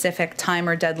a specific time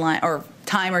or deadline or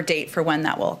time or date for when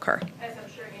that will occur. As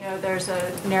I'm sure you know, there's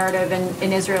a narrative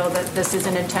in Israel that this is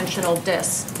an intentional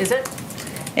diss. Is it?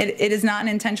 It is not an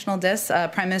intentional diss.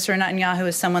 Prime Minister Netanyahu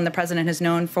is someone the president has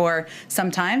known for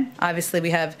some time. Obviously,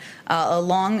 we have a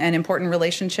long and important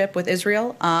relationship with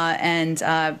Israel, and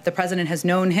the president has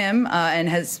known him and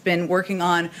has been working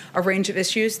on a range of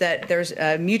issues that there's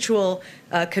a mutual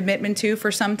commitment to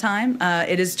for some time.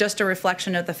 It is just a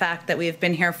reflection of the fact that we have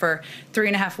been here for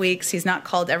 3.5 weeks. He's not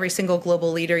called every single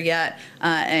global leader yet,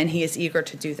 and he is eager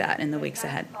to do that in the weeks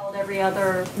ahead. Called every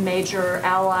other major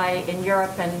ally in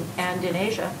Europe and in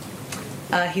Asia.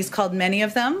 He's called many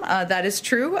of them. That is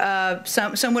true.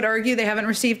 Some would argue they haven't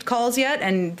received calls yet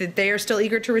and that they are still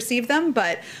eager to receive them.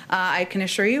 But I can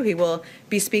assure you he will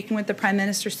be speaking with the Prime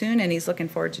Minister soon, and he's looking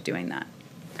forward to doing that.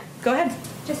 Go ahead.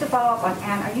 Just to follow up on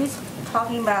Anne, are you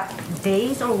talking about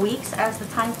days or weeks as the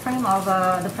time frame of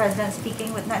the president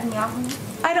speaking with Netanyahu?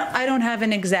 I don't have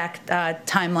an exact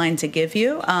timeline to give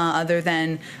you, other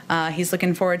than he's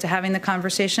looking forward to having the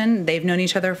conversation. They've known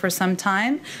each other for some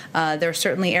time. There are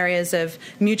certainly areas of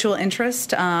mutual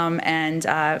interest, and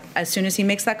as soon as he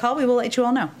makes that call, we will let you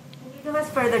all know. Can you give us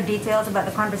further details about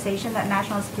the conversation that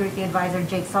National Security Advisor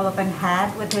Jake Sullivan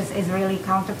had with his Israeli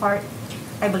counterpart,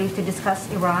 I believe, to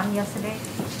discuss Iran yesterday?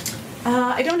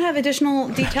 I don't have additional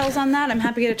details on that. I'm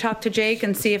happy to talk to Jake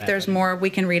and see if there's more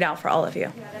we can read out for all of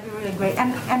you. Yeah, that'd be really great.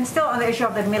 And still on the issue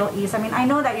of the Middle East, I mean, I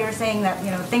know that you're saying that,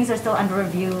 things are still under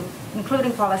review,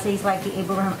 including policies like the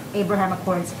Abraham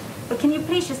Accords. But can you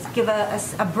please just give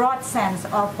a broad sense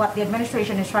of what the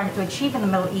administration is trying to achieve in the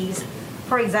Middle East?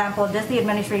 For example, does the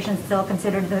administration still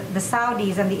consider the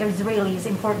Saudis and the Israelis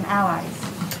important allies?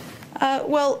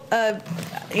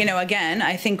 Again,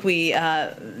 I think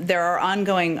there are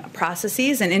ongoing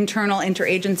processes and internal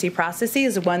interagency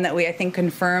processes, one that I think,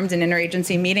 confirmed an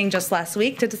interagency meeting just last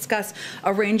week to discuss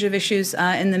a range of issues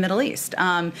in the Middle East.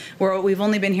 We've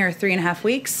only been here 3.5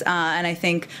 weeks, and I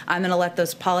think I'm going to let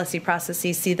those policy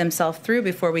processes see themselves through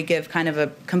before we give kind of a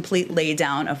complete lay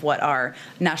down of what our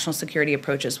national security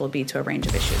approaches will be to a range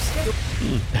of issues.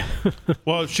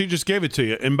 Well, she just gave it to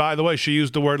you. And by the way, she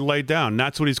used the word lay down.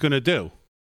 That's what he's going to do.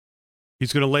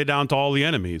 He's going to lay down to all the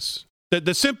enemies.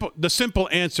 The simple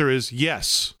answer is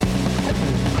yes.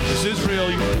 Is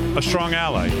Israel a strong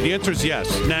ally? The answer is yes.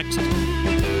 Next.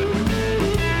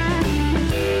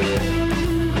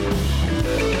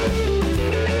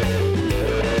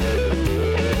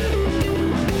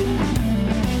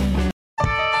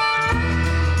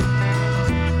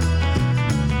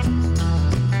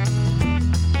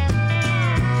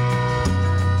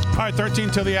 All right,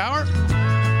 13 till the hour.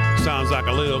 Sounds like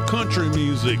a little country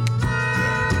music.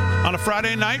 On a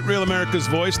Friday night, Real America's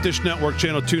Voice, Dish Network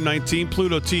Channel 219,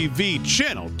 Pluto TV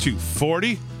Channel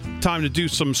 240. Time to do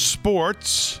some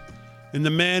sports. And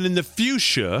the man in the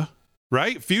fuchsia,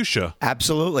 right? Fuchsia.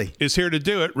 Absolutely. Is here to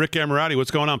do it. Rick Amorati,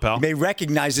 what's going on, pal? You may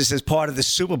recognize this as part of the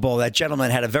Super Bowl. That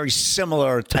gentleman had a very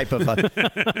similar type of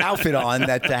outfit on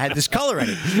that had this color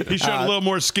in it. He showed a little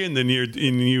more skin than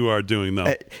you are doing,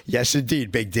 though. Yes,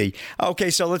 indeed, Big D. Okay,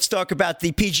 so let's talk about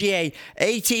the PGA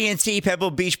AT&T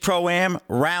Pebble Beach Pro-Am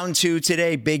Round 2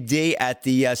 today, Big D, at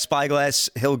the Spyglass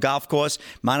Hill Golf Course,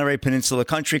 Monterey Peninsula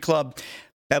Country Club,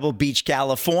 Pebble Beach,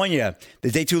 California. The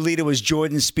day 2 leader was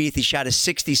Jordan Spieth. He shot a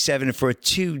 67 for a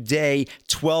 2-day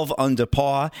 12 under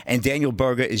par, and Daniel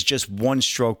Berger is just 1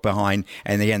 stroke behind.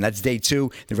 And again, that's day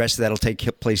 2. The rest of that will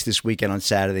take place this weekend on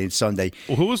Saturday and Sunday.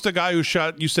 Well, who was the guy who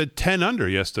shot, you said 10 under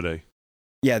yesterday?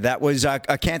 Yeah, that was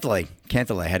Cantlay.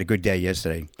 Cantlay had a good day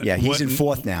yesterday. Yeah, he's in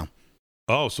 4th now.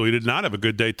 Oh, so he did not have a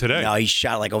good day today. No, he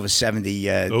shot like over 70.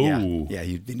 Yeah,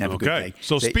 he didn't have a good day.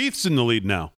 So Spieth's in the lead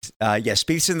now.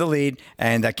 Spieth's in the lead,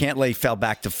 and Cantlay fell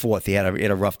back to 4th. He had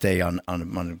a rough day on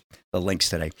the links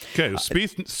today. Okay,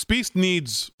 Spieth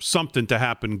needs something to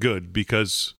happen good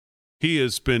because he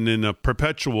has been in a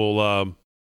perpetual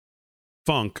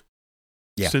funk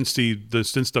since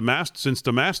the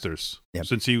Masters. Yep.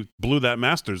 Since he blew that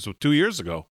Masters 2 years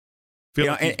ago. He's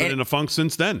been in a funk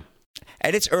since then.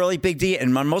 And it's early, Big D,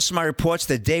 and on most of my reports,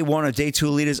 the day 1 or day 2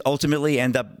 leaders ultimately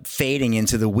end up fading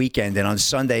into the weekend. And on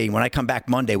Sunday, when I come back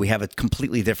Monday, we have a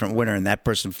completely different winner, and that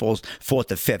person falls 4th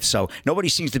to 5th. So nobody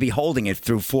seems to be holding it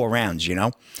through 4 rounds,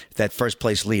 that first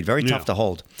place lead. Very tough to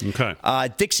hold. Okay.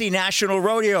 Dixie National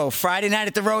Rodeo, Friday night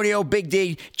at the rodeo, Big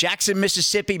D, Jackson,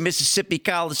 Mississippi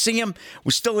Coliseum.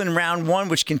 We're still in round 1,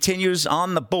 which continues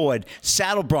on the board.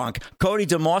 Saddle Bronc, Cody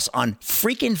DeMoss on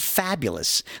Freaking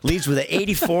Fabulous, leads with an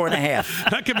 84.5.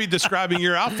 That could be describing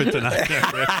your outfit tonight.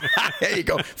 There you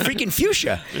go. Freaking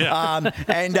fuchsia. Yeah.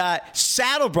 And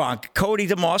Saddle Bronc, Cody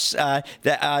DeMoss,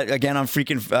 again, on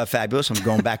Freaking Fabulous. I'm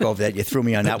going back over that. You threw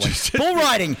me on that one. Bull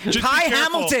riding. Ty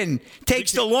Hamilton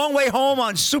takes the long way home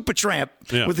on Supertramp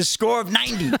with a score of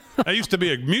 90. That used to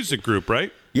be a music group,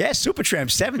 right? Yeah, Supertramp,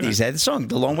 70s. Had the song,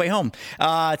 The Long Way Home.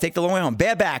 Take the Long Way Home.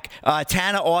 Bareback,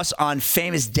 Tanner Oss on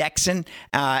Famous Dexon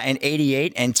and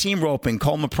 88. And team roping,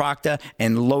 Coleman Proctor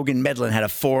and Logan Medlin had a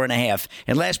 4.5.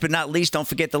 And last but not least, don't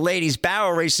forget the ladies,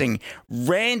 barrel racing,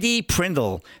 Randy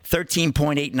Prindle,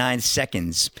 13.89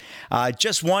 seconds.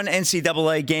 Just one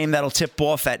NCAA game that'll tip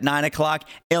off at 9 o'clock.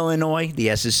 Illinois, the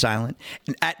S is silent,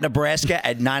 at Nebraska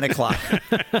at 9 o'clock.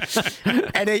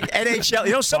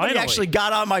 NHL, somebody actually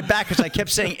got on my back because I kept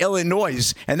saying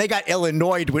Illinois, and they got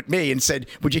Illinois with me and said,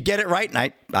 would you get it right?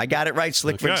 And I got it right.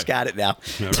 Slick Rick's got it now.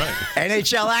 All right.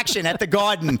 NHL action at the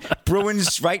Garden.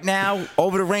 Bruins right now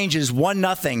over the Rangers,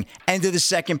 1-0. End of the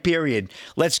second period.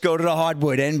 Let's go to the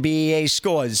hardwood. NBA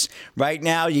scores. Right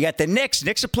now, you got the Knicks.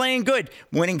 Knicks are playing good,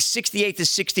 winning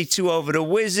 68-62 over the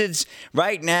Wizards.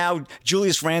 Right now,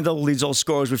 Julius Randle leads all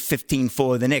scorers with 15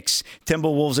 for the Knicks.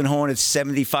 Timberwolves and Hornets,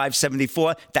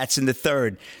 75-74. That's in the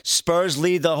third. Spurs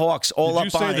lead the Hawks all up on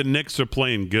it. Did you say the Knicks are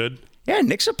playing good? Yeah,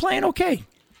 Knicks are playing okay.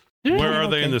 Where are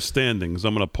they in the standings?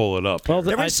 I'm going to pull it up. Well,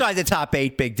 they're inside the top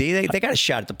 8, Big D. They got a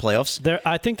shot at the playoffs.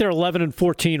 I think they're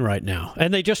 11-14 right now,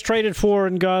 and they just traded for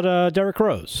and got Derrick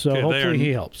Rose. So hopefully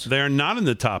he helps. They are not in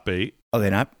the top 8. Oh, they're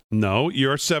not? No,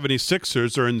 your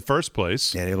 76ers are in first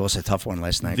place. Yeah, they lost a tough one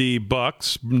last night. The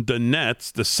Bucks, the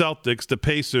Nets, the Celtics, the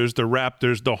Pacers, the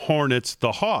Raptors, the Hornets,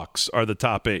 the Hawks are the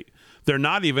top 8. They're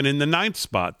not even in the 9th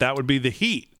spot. That would be the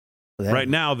Heat. Right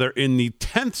now, they're in the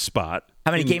 10th spot.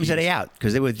 How many games are they out?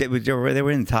 Because they were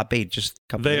in the top 8 just a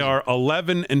couple. They are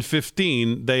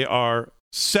 11-15. They are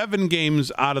 7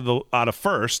 games out of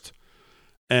first,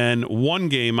 and 1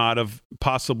 game out of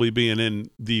possibly being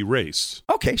in the race.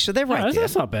 Okay, so they're right there.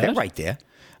 That's not bad. They're right there.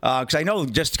 Because I know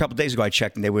just a couple days ago I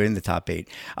checked and they were in the top 8.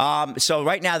 So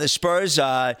right now the Spurs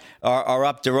are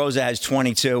up. DeRozan has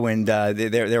 22 and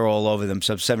they're all over them.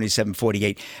 So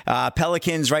 77-48.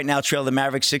 Pelicans right now trail the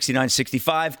Mavericks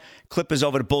 69-65. Clippers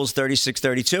over the Bulls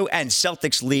 36-32, and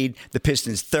Celtics lead the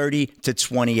Pistons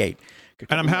 30-28.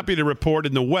 And I'm happy to report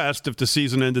in the West, if the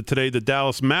season ended today, the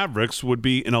Dallas Mavericks would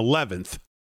be in 11th.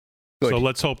 Good. So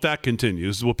let's hope that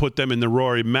continues. We'll put them in the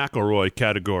Rory McIlroy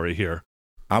category here.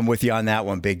 I'm with you on that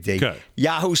one, Big D. Okay.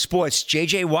 Yahoo Sports,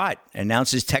 J.J. Watt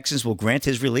announces Texans will grant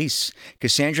his release.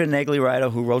 Cassandra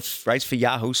Negliwriter, who writes for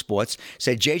Yahoo Sports,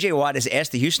 said J.J. Watt has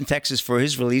asked the Houston Texans for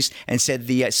his release and said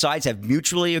the sides have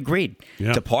mutually agreed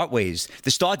to part ways.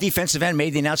 The star defensive end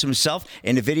made the announcement himself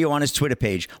in a video on his Twitter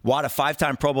page. Watt, a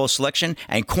 5-time Pro Bowl selection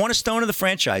and cornerstone of the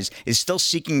franchise, is still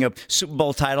seeking a Super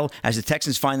Bowl title as the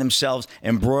Texans find themselves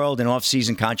embroiled in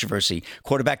off-season controversy.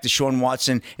 Quarterback Deshaun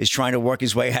Watson is trying to work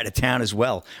his way out of town as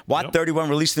well. Watt, 31,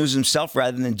 released the news himself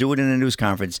rather than do it in a news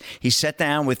conference. He sat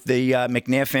down with the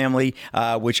McNair family,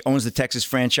 which owns the Texas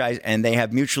franchise, and they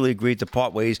have mutually agreed to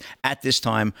part ways at this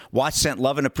time. Watt sent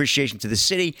love and appreciation to the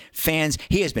city, fans.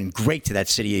 He has been great to that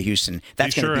city of Houston.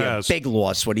 That's going to be a big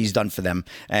loss, what he's done for them.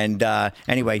 And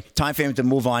anyway, time for him to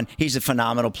move on. He's a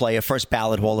phenomenal player, first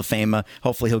ballot Hall of Famer.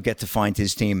 Hopefully he'll get to find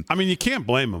his team. I mean, you can't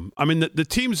blame him. I mean, the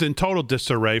team's in total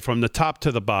disarray from the top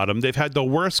to the bottom. They've had the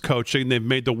worst coaching. They've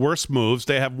made the worst moves.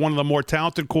 They have one of the more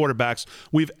talented quarterbacks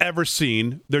we've ever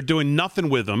seen. They're doing nothing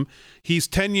with him. He's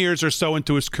 10 years or so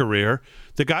into his career.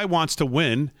 The guy wants to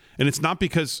win, and it's not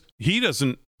because he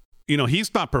doesn't,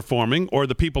 he's not performing or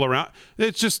the people around.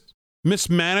 It's just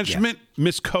mismanagement,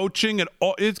 miscoaching.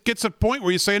 It gets a point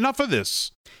where you say, enough of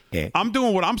this. Yeah. I'm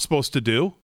doing what I'm supposed to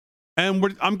do,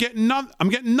 and I'm getting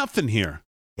nothing here.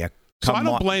 Yeah. So I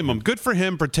don't blame him. Good for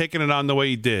him for taking it on the way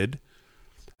he did.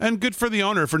 And good for the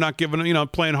owner for not giving,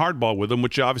 playing hardball with him,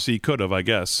 which obviously he could have, I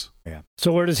guess. Yeah.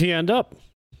 So where does he end up?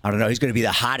 I don't know. He's going to be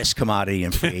the hottest commodity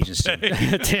in free agency.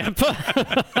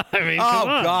 Tampa. I mean,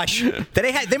 gosh.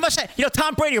 They must have.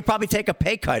 Tom Brady will probably take a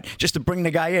pay cut just to bring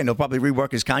the guy in. He'll probably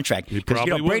rework his contract. Because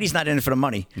Brady's not in it for the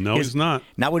money. No, he's not.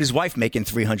 Not with his wife making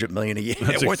 $300 million a year.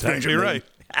 That's exactly right.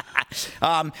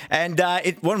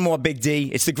 One more big D.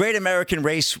 It's the Great American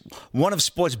Race, one of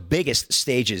sport's biggest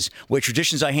stages, where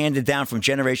traditions are handed down from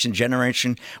generation to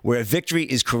generation, where victory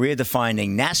is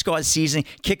career-defining. NASCAR season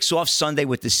kicks off Sunday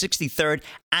with the 63rd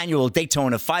annual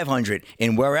Daytona 500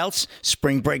 in where else?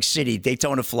 Spring Break City,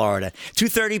 Daytona, Florida.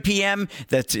 2:30 p.m.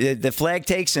 The flag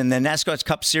takes and the NASCAR's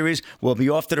Cup Series will be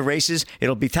off to the races.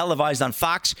 It'll be televised on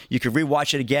Fox. You can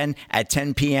rewatch it again at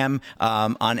 10 p.m.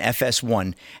 On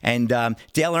FS1. And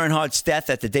Dale Earnhardt's death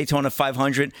at the Daytona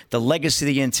 500, the legacy of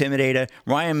the Intimidator.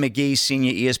 Ryan McGee,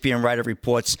 senior ESPN writer,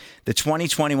 reports the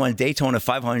 2021 Daytona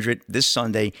 500 this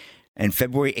Sunday. And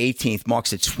February 18th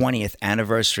marks the 20th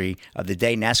anniversary of the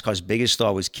day NASCAR's biggest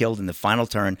star was killed in the final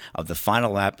turn of the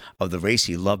final lap of the race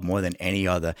he loved more than any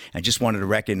other. I just wanted to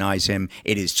recognize him.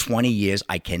 It is 20 years.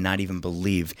 I cannot even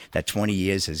believe that 20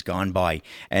 years has gone by.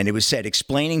 And it was said,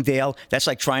 explaining Dale, that's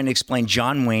like trying to explain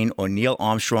John Wayne or Neil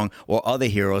Armstrong or other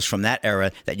heroes from that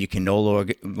era that you can no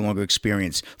longer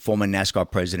experience, former NASCAR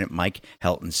president Mike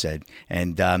Helton said.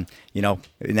 And, in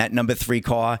that number 3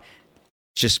 car,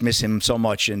 just miss him so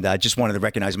much, and just wanted to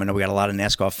recognize him. I know we got a lot of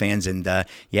NASCAR fans, and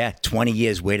 20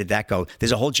 years, where did that go?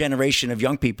 There's a whole generation of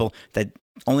young people that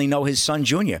only know his son,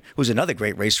 Junior, who's another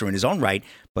great racer in his own right,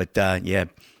 but I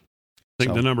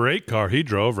think the number 8 car he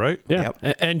drove, right? Yeah,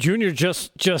 yep. And Junior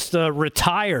just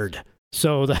retired,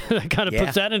 so that kind of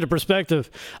puts that into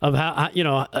perspective of how,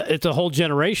 it's a whole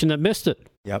generation that missed it.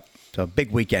 Yep, so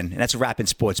big weekend, and that's a wrap in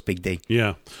sports, Big D.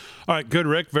 Yeah. All right, good,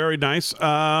 Rick, very nice.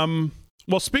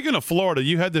 Well, speaking of Florida,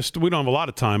 you had this, we don't have a lot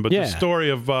of time, but the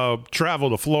story of travel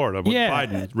to Florida with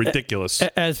Biden, ridiculous.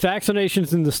 As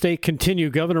vaccinations in the state continue,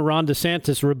 Governor Ron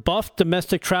DeSantis rebuffed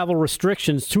domestic travel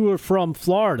restrictions to or from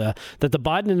Florida that the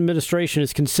Biden administration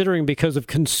is considering because of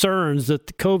concerns that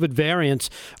the COVID variants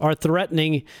are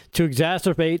threatening to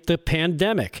exacerbate the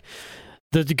pandemic.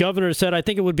 The governor said, I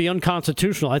think it would be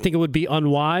unconstitutional. I think it would be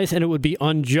unwise and it would be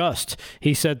unjust.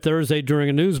 He said Thursday during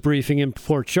a news briefing in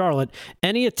Port Charlotte,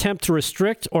 any attempt to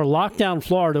restrict or lock down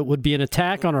Florida would be an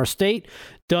attack on our state,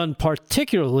 done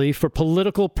particularly for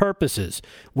political purposes.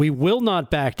 We will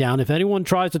not back down. If anyone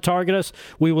tries to target us,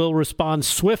 we will respond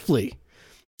swiftly,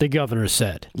 the governor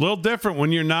said. A little different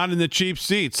when you're not in the cheap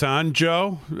seats, huh,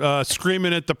 Joe?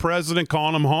 Screaming at the president,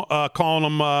 calling him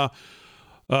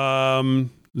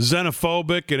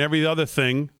xenophobic and every other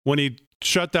thing when he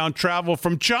shut down travel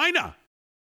from China.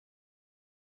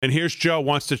 And here's Joe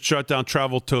wants to shut down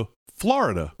travel to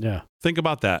Florida. Yeah. Think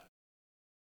about that.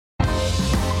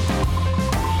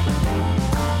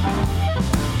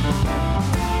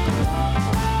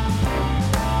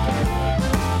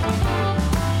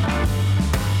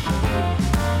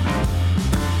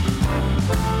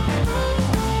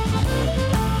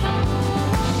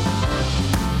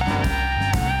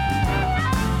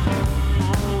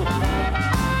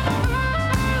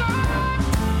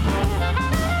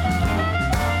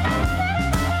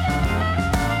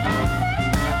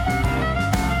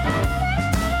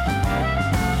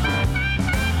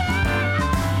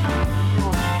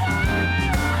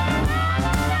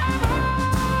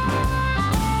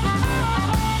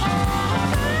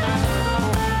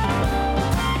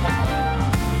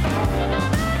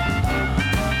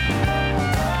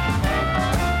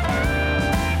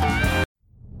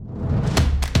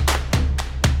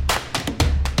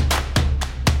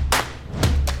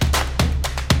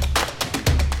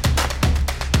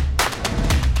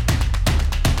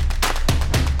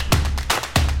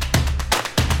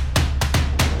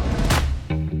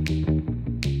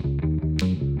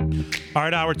 All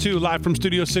right, hour 2, live from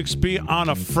Studio 6B on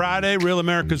a Friday. Real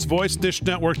America's Voice, Dish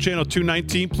Network, Channel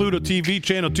 219, Pluto TV,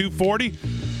 Channel 240.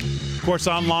 Of course,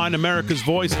 online,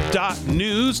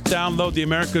 americasvoice.news. Download the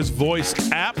America's Voice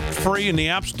app, free in the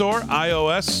App Store,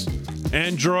 iOS,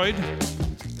 Android.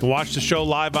 You can watch the show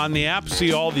live on the app,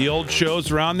 see all the old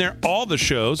shows around there. All the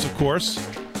shows, of course.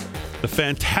 The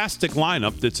fantastic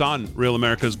lineup that's on Real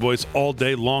America's Voice all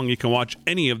day long. You can watch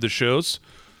any of the shows.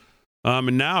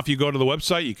 And now if you go to the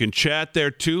website, you can chat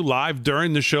there too, live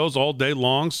during the shows all day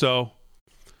long. So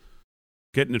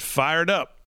getting it fired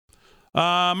up.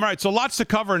 All right, so lots to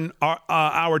cover in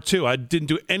hour 2. I didn't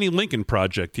do any Lincoln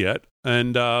Project yet,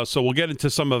 and so we'll get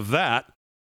into some of that.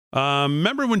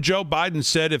 Remember when Joe Biden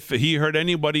said if he heard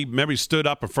anybody, maybe stood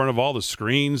up in front of all the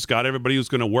screens, got everybody who's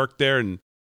going to work there and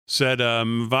said,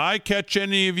 if I catch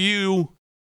any of you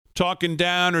talking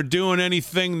down or doing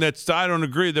anything that I don't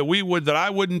agree that I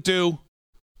wouldn't do,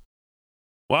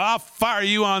 well, I'll fire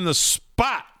you on the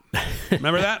spot.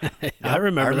 Remember that? I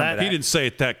remember that. He didn't say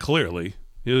it that clearly.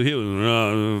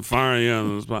 He'll fire you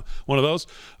on the spot. One of those.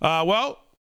 Well,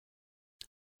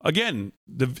 again,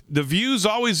 the view's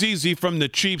always easy from the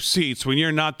cheap seats when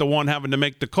you're not the one having to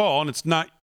make the call, and it's not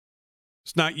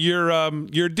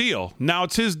your deal. Now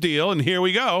it's his deal, and here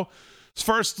we go. His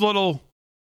first little,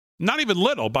 not even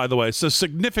little, by the way, it's a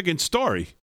significant story.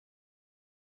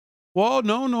 Well,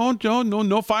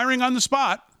 no firing on the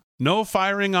spot. No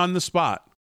firing on the spot.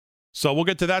 So we'll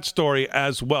get to that story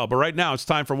as well. But right now, it's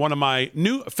time for one of my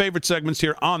new favorite segments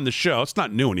here on the show. It's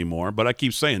not new anymore, but I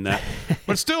keep saying that.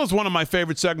 But still is one of my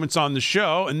favorite segments on the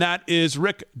show, and that is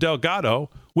Rick Delgado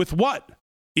with What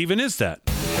Even Is That?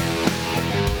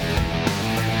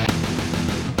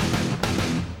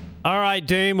 All right,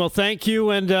 Dame. Well, thank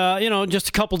you. And, just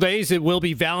a couple days, it will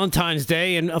be Valentine's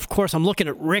Day. And, of course, I'm looking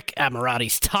at Rick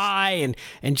Amirati's tie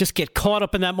and just get caught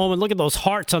up in that moment. Look at those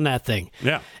hearts on that thing.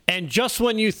 Yeah. And just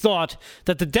when you thought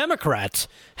that the Democrats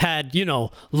had,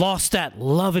 lost that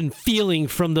love and feeling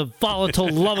from the volatile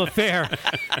love affair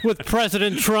with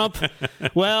President Trump,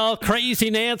 well,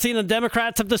 crazy Nancy and the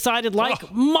Democrats have decided,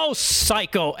 like most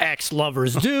psycho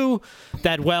ex-lovers do,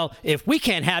 that, well, if we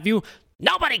can't have you,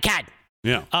 nobody can.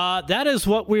 Yeah. That is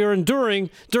what we are enduring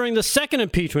during the second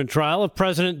impeachment trial of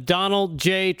President Donald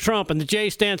J. Trump. And the J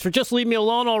stands for just leave me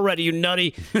alone already, you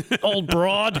nutty old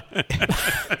broad.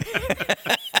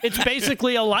 It's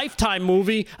basically a Lifetime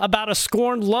movie about a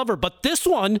scorned lover. But this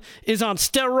one is on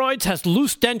steroids, has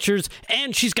loose dentures,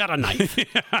 and she's got a knife.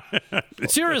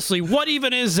 Seriously, what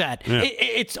even is that? Yeah.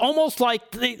 It's almost like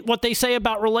what they say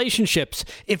about relationships.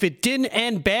 If it didn't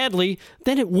end badly,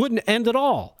 then it wouldn't end at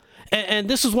all. And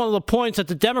this is one of the points that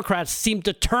the Democrats seem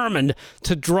determined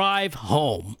to drive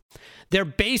home. They're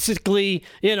basically,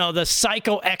 the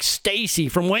psycho ex-Stacy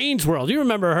from Wayne's World. You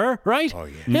remember her, right? Oh,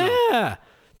 yeah. Yeah.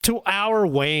 To our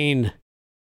Wayne.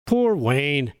 Poor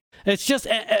Wayne. It's just,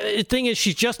 the thing is,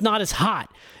 she's just not as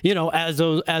hot, as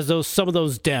some of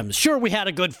those Dems. Sure, we had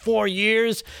a good 4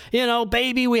 years,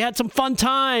 baby, we had some fun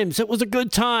times. It was a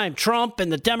good time. Trump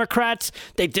and the Democrats,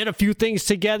 they did a few things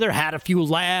together, had a few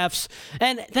laughs,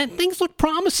 and then things looked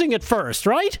promising at first,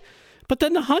 right? But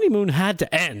then the honeymoon had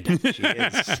to end.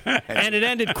 And it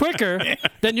ended quicker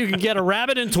than you can get a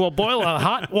rabbit into a boil of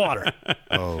hot water.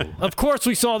 Oh. Of course,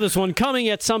 we saw this one coming,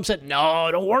 yet some said, no,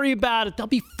 don't worry about it. They'll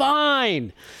be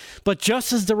fine. But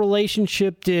just as the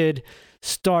relationship did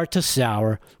start to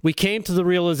sour, we came to the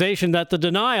realization that the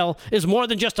denial is more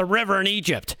than just a river in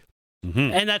Egypt. Mm-hmm.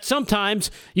 And that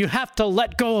sometimes you have to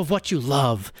let go of what you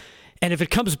love. And if it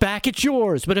comes back, it's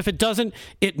yours. But if it doesn't,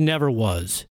 it never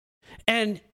was.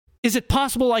 And is it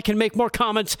possible I can make more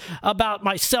comments about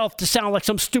myself to sound like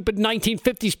some stupid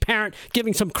 1950s parent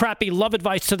giving some crappy love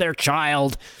advice to their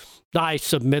child? I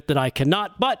submit that I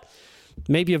cannot, but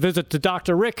maybe a visit to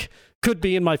Dr. Rick could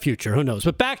be in my future. Who knows?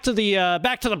 But back to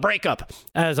the breakup.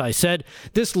 As I said,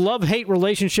 this love-hate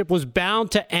relationship was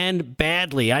bound to end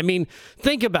badly. I mean,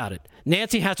 think about it.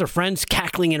 Nancy has her friends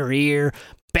cackling in her ear,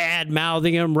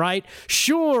 bad-mouthing him, right?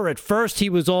 Sure, at first he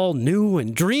was all new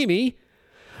and dreamy,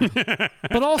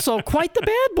 but also quite the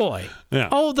bad boy. Yeah.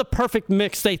 Oh, the perfect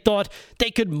mix. They thought they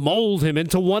could mold him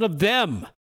into one of them.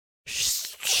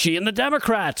 She and the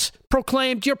Democrats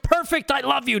proclaimed, "You're perfect. I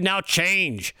love you. Now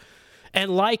change."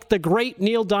 And like the great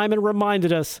Neil Diamond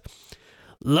reminded us,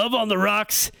 love on the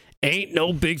rocks ain't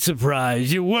no big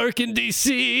surprise. You work in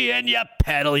D.C. and you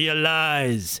peddle your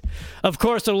lies. Of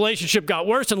course, the relationship got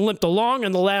worse and limped along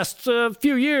in the last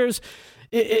few years.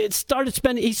 He started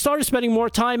spending more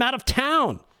time out of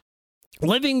town,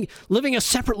 living a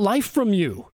separate life from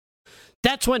you.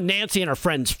 That's when Nancy and her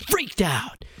friends freaked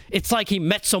out. It's like he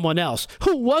met someone else.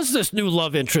 Who was this new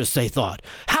love interest, they thought?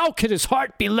 How could his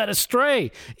heart be led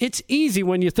astray? It's easy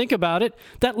when you think about it.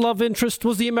 That love interest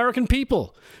was the American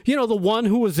people. The one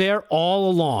who was there all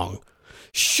along.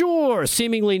 Sure,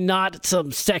 seemingly not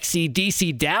some sexy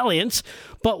DC dalliance,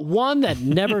 but one that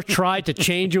never tried to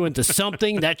change you into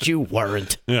something that you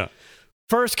weren't. Yeah.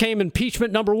 First came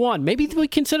impeachment number 1. Maybe we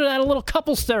consider that a little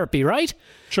couples therapy, right?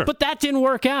 Sure. But that didn't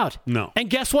work out. No. And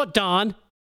guess what, Don?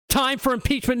 Time for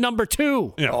impeachment number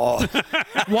 2. Yeah. Oh.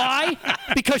 Why?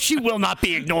 Because she will not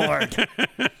be ignored.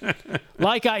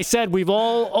 Like I said, we've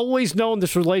always known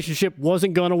this relationship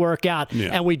wasn't going to work out. Yeah.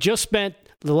 And we just spent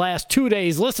the last 2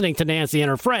 days listening to Nancy and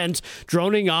her friends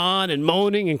droning on and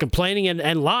moaning and complaining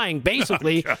and lying,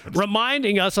 basically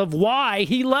reminding us of why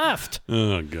he left.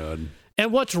 Oh, God.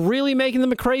 And what's really making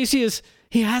them crazy is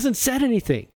he hasn't said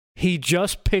anything. He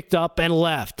just picked up and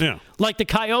left. Yeah. Like the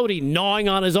coyote gnawing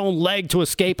on his own leg to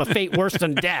escape a fate worse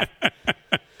than death.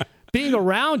 Being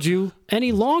around you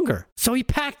any longer. So he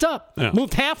packed up,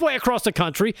 moved halfway across the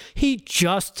country. He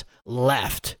just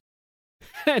left.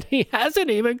 And he hasn't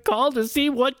even called to see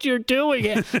what you're doing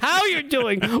and how you're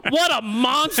doing. What a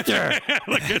monster.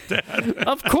 Look at that.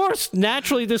 Of course,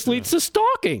 naturally, this leads to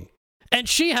stalking. And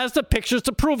she has the pictures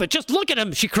to prove it. Just look at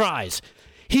him, she cries.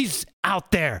 He's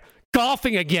out there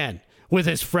golfing again with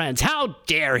his friends. How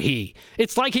dare he?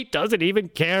 It's like he doesn't even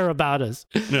care about us.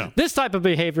 Yeah. This type of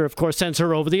behavior, of course, sends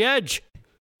her over the edge.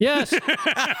 Yes.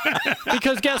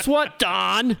 Because guess what,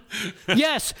 Don?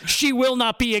 Yes, she will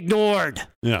not be ignored.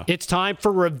 Yeah. It's time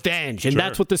for revenge. And Sure.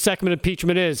 that's what the second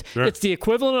impeachment is. Sure. It's the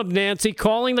equivalent of Nancy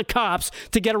calling the cops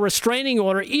to get a restraining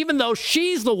order, even though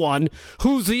she's the one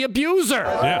who's the abuser.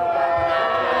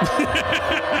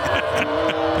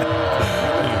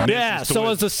 Yeah, so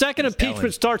as the second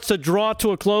impeachment starts to draw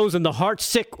to a close and the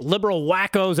heart-sick liberal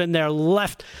wackos and their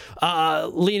left-leaning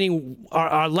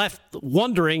are left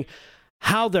wondering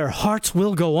how their hearts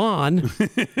will go on.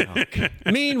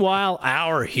 Meanwhile,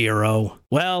 our hero,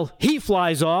 well, he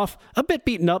flies off, a bit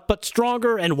beaten up, but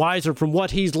stronger and wiser from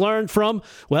what he's learned from,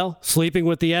 well, sleeping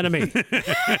with the enemy.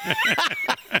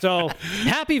 So,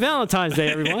 happy Valentine's Day,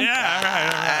 everyone.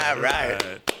 Yeah, all right.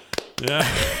 Yeah.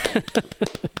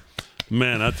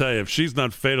 Man, I'll tell you, if she's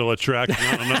not Fatal Attraction,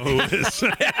 I don't know who is.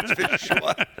 That's for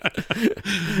sure.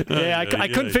 Yeah, I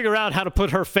couldn't figure out how to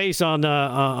put her face on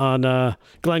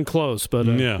Glenn Close, but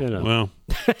yeah, you know.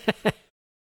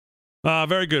 Well.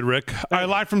 Very good, Rick. All right,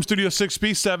 live from Studio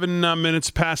 6B, 7 minutes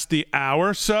past the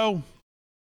hour. So,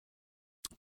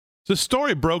 the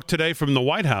story broke today from the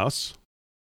White House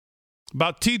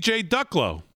about T.J.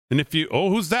 Ducklo. And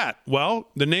who's that? Well,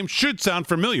 the name should sound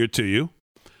familiar to you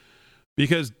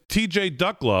because T.J.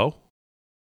 Ducklo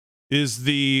was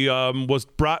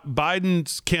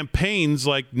Biden's campaign's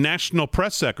like national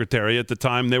press secretary at the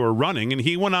time they were running, and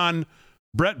he went on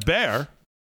Bret Baier,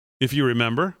 if you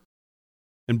remember,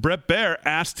 and Bret Baier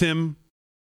asked him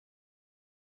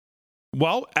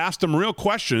real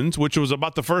questions, which was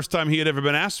about the first time he had ever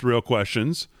been asked real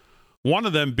questions. One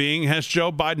of them being, has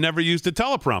Joe Biden ever used a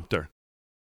teleprompter?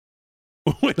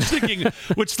 Which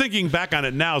thinking back on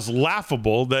it now is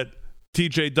laughable that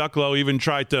T.J. Ducklo even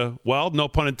tried to, well, no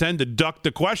pun intended, duck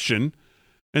the question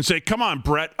and say, come on,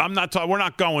 Brett, we're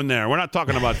not going there. We're not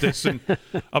talking about this. And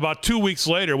about 2 weeks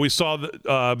later, we saw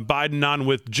Biden on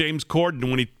with James Corden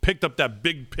when he picked up that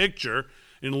big picture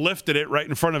and lifted it right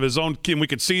in front of his own kid. We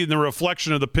could see in the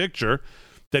reflection of the picture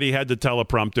that he had the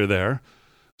teleprompter there.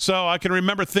 So I can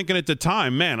remember thinking at the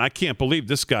time, man, I can't believe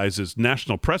this guy's his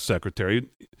national press secretary.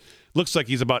 Looks like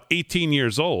he's about 18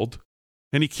 years old,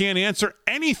 and he can't answer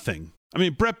anything. I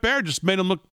mean, Bret Baier just made him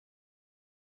look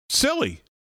silly.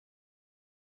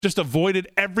 Just avoided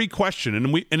every question.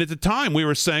 And at the time we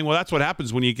were saying, well, that's what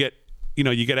happens when you get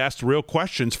asked real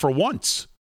questions for once.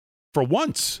 For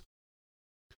once.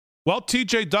 Well,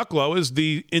 T.J. Ducklo is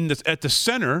at the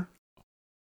center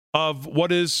of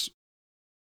what is,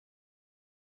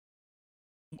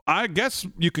 I guess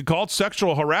you could call it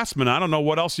sexual harassment. I don't know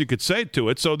what else you could say to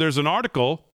it. So there's an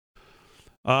article.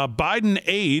 Biden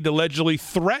aide allegedly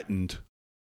threatened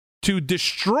to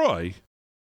destroy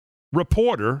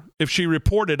reporter if she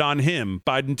reported on him.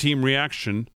 Biden team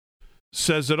reaction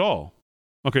says it all.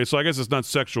 Okay, so I guess it's not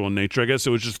sexual in nature. I guess it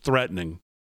was just threatening.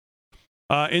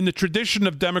 In the tradition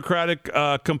of Democratic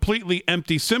completely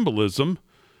empty symbolism,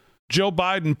 Dr.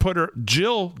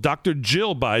 Jill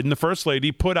Biden, the First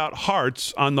Lady, put out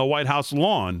hearts on the White House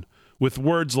lawn with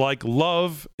words like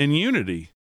love and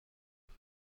unity.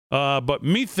 But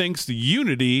methinks the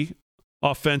unity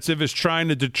offensive is trying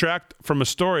to detract from a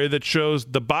story that shows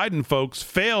the Biden folks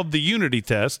failed the unity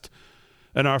test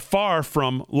and are far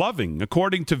from loving.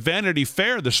 According to Vanity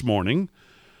Fair this morning,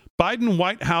 Biden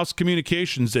White House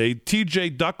communications aide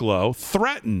T.J. Ducklo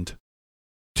threatened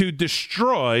to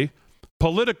destroy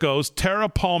Politico's Tara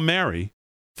Palmieri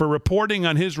for reporting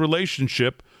on his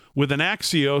relationship with an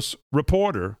Axios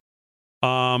reporter,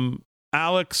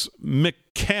 Alex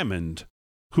McCammond,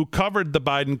 who covered the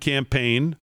Biden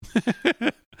campaign.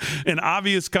 An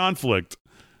obvious conflict.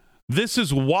 This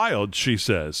is wild, she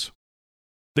says.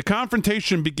 The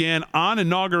confrontation began on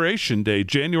Inauguration Day,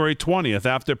 January 20th,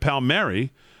 after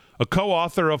Palmieri, a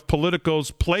co-author of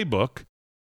Politico's Playbook,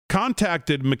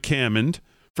 contacted McCammond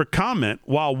for comment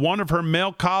while one of her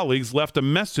male colleagues left a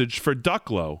message for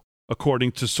Ducklo,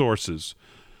 according to sources.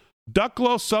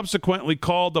 Ducklo subsequently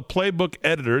called the Playbook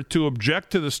editor to object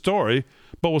to the story,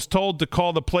 but was told to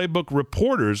call the Playbook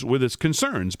reporters with his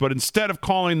concerns. But instead of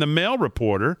calling the male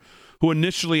reporter who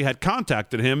initially had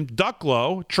contacted him,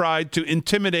 Ducklo tried to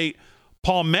intimidate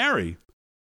Palmieri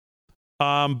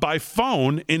by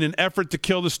phone in an effort to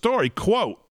kill the story.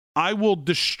 Quote, "I will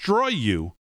destroy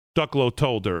you," Ducklo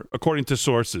told her, according to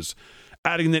sources,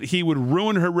 adding that he would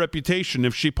ruin her reputation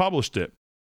if she published it.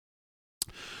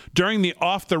 During the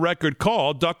off-the-record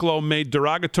call, Ducklo made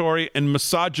derogatory and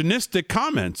misogynistic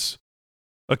comments,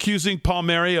 accusing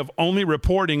Palmieri of only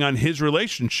reporting on his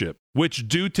relationship, which,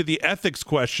 due to the ethics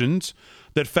questions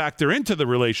that factor into the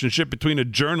relationship between a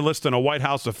journalist and a White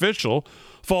House official,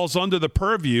 falls under the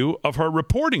purview of her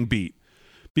reporting beat,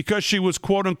 because she was,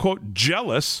 quote-unquote,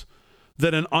 jealous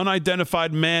that an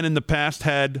unidentified man in the past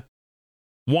had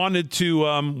wanted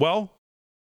to,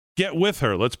 get with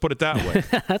her. Let's put it that way.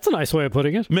 That's a nice way of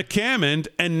putting it. McCammond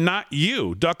and not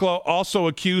you. Ducklo also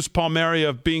accused Palmieri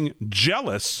of being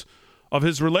jealous of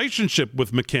his relationship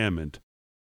with McCammond.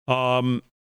 So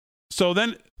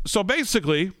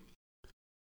basically,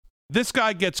 this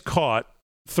guy gets caught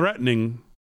threatening.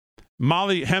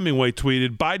 Molly Hemingway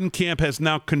tweeted, Biden camp has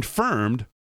now confirmed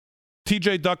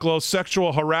TJ Ducklo's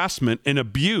sexual harassment and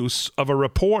abuse of a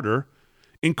reporter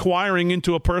inquiring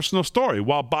into a personal story,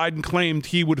 while Biden claimed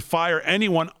he would fire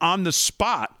anyone on the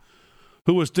spot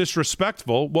who was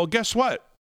disrespectful. Well, guess what?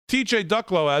 TJ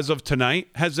Ducklo, as of tonight,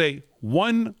 has a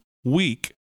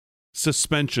 1-week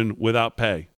suspension without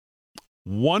pay.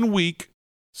 1 week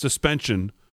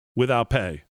suspension without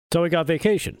pay. So he got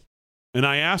vacation. And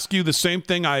I ask you the same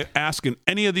thing I ask in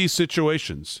any of these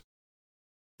situations.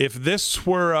 If this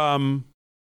were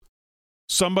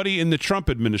somebody in the Trump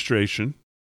administration,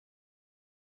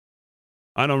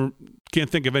 can't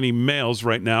think of any males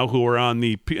right now who are on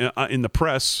the in the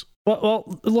press.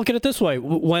 Well, look at it this way: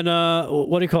 when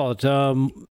what do you call it?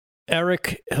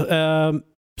 Eric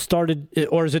started,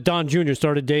 or is it Don Jr.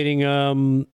 started dating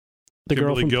the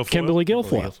girl from Kimberly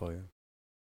Guilfoyle?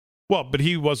 Well, but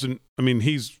he wasn't. I mean,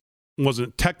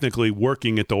 wasn't technically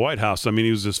working at the White House. I mean,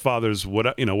 he was his father's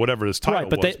whatever his title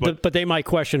was. But they might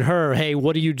question her. Hey,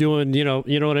 what are you doing? You know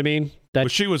what I mean?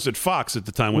 But she was at Fox at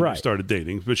the time when they started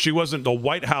dating. But she wasn't the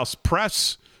White House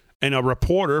press and a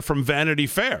reporter from Vanity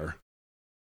Fair.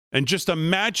 And just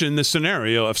imagine the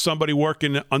scenario of somebody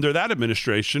working under that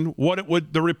administration,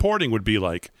 what the reporting would be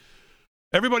like.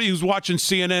 Everybody who's watching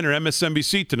CNN or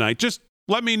MSNBC tonight, just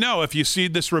let me know if you see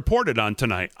this reported on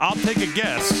tonight. I'll take a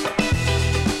guess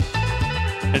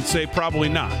and say probably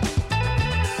not.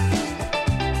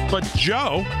 But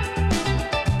Joe,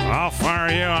 I'll fire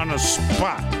you on the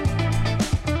spot.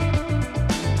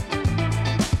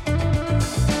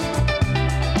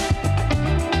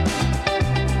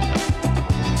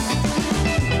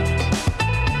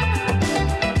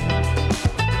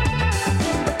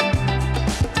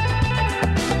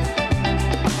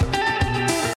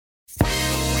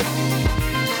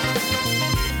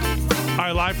 All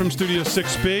right, live from Studio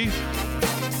 6B.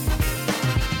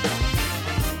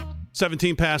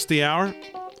 17 past the hour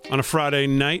on a Friday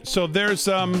night. So there's,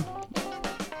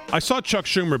 I saw Chuck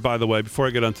Schumer, by the way, before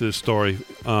I get onto this story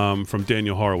from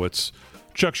Daniel Horowitz.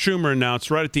 Chuck Schumer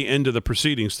announced right at the end of the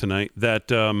proceedings tonight that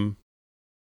the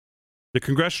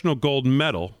Congressional Gold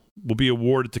Medal will be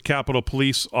awarded to Capitol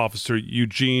Police Officer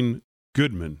Eugene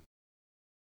Goodman.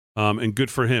 And good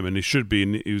for him, and he should be.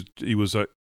 And he was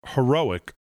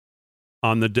heroic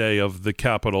on the day of the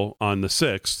Capitol on the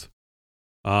 6th.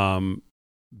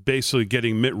 Basically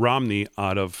getting Mitt Romney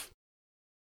out of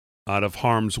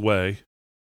harm's way,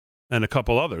 and a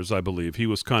couple others, I believe. He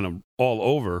was kind of all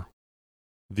over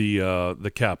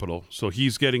the Capitol. So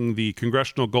he's getting the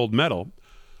Congressional Gold Medal.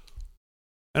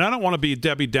 And I don't want to be a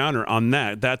Debbie Downer on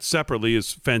that. That separately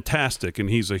is fantastic, and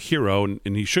he's a hero,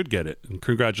 and he should get it. And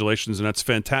congratulations, and that's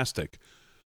fantastic.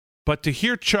 But to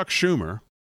hear Chuck Schumer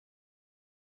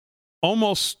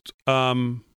almost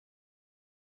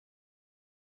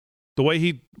the way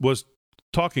he was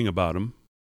talking about him,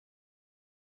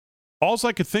 all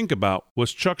I could think about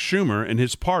was Chuck Schumer and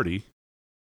his party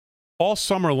all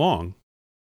summer long.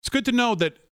 It's good to know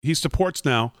that he supports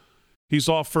now. He's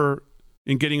all for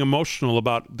in getting emotional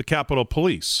about the Capitol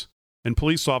Police and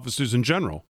police officers in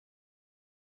general.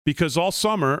 Because all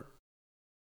summer,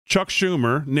 Chuck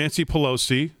Schumer, Nancy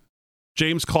Pelosi,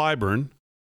 James Clyburn,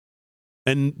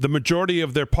 and the majority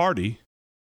of their party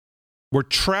were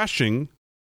trashing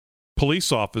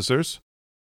police officers,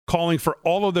 calling for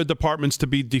all of their departments to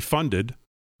be defunded,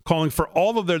 calling for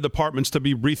all of their departments to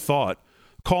be rethought,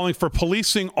 calling for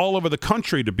policing all over the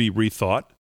country to be rethought,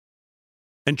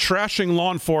 and trashing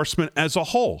law enforcement as a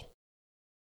whole.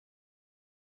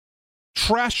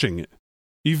 Trashing it,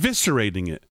 eviscerating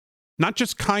it, not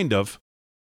just kind of,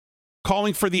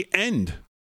 calling for the end.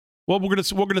 Well, we're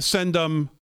gonna send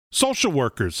social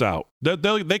workers out.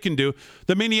 They can do.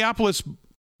 The Minneapolis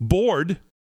board,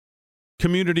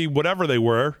 community, whatever they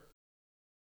were,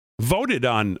 voted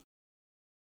on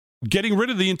getting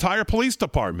rid of the entire police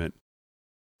department.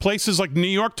 Places like New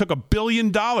York took $1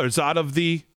 billion out of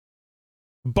the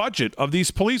budget of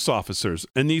these police officers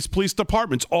and these police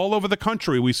departments all over the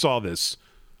country. We saw this.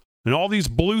 In all these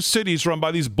blue cities run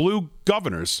by these blue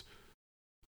governors.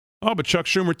 Oh, but Chuck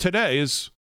Schumer today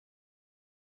is...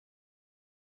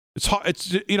 It's hard,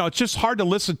 it's just hard to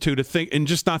listen to think and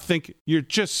just not think. You're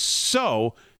just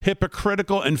so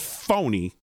hypocritical and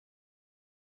phony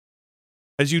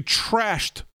as you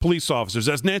trashed police officers,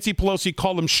 as Nancy Pelosi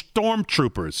called them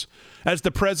stormtroopers, as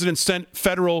the president sent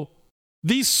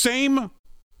these same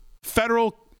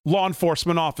federal law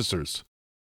enforcement officers.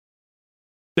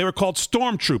 They were called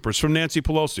stormtroopers from Nancy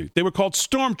Pelosi. They were called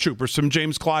stormtroopers from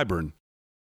James Clyburn.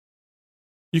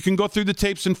 You can go through the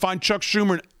tapes and find Chuck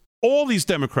Schumer and all these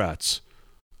Democrats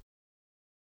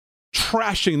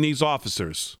trashing these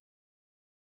officers.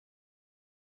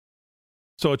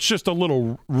 So it's just a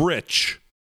little rich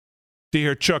to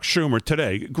hear Chuck Schumer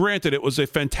today. Granted, it was a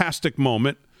fantastic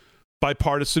moment,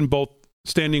 bipartisan, both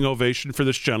standing ovation for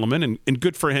this gentleman, and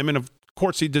good for him, and of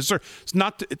course he deserves.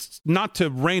 It's not to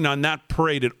rain on that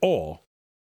parade at all,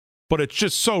 but it's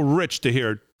just so rich to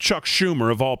hear Chuck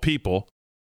Schumer, of all people,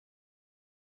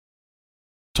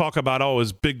 talk about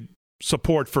his big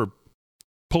support for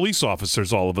police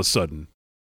officers all of a sudden.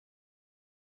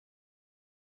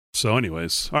 So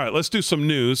anyways, all right, let's do some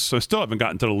news. I still haven't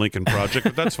gotten to the Lincoln Project,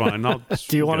 but that's fine.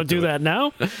 Do you want to do that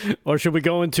now? Or should we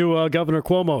go into Governor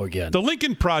Cuomo again? The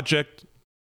Lincoln Project,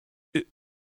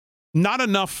 not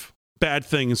enough bad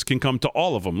things can come to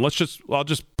all of them. I'll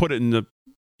just put it in the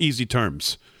easy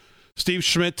terms. Steve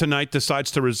Schmidt tonight decides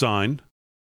to resign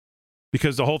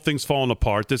because the whole thing's falling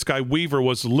apart. This guy Weaver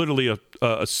was literally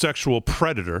a sexual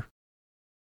predator.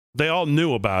 They all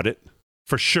knew about it,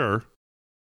 for sure.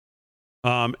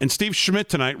 And Steve Schmidt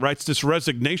tonight writes this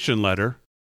resignation letter,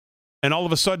 and all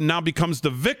of a sudden now becomes the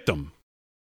victim.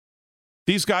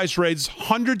 These guys raise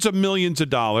hundreds of millions of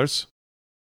dollars.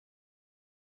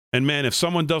 And man, if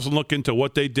someone doesn't look into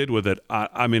what they did with it,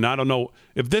 I mean, I don't know.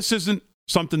 If this isn't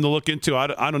something to look into,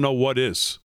 I don't know what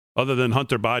is, other than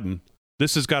Hunter Biden.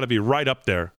 This has got to be right up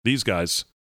there, these guys.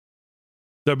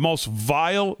 The most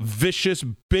vile, vicious,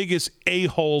 biggest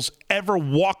a-holes ever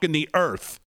walking the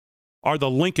earth are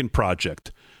the Lincoln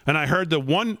Project. And I heard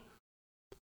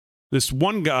this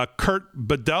one guy, Kurt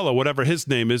Bedella, whatever his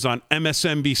name is, on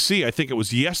MSNBC, I think it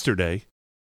was yesterday,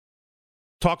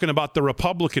 talking about the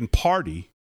Republican Party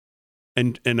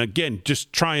and again,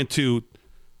 just trying to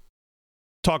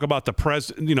talk about the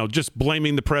president, just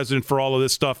blaming the president for all of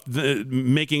this stuff,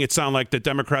 making it sound like the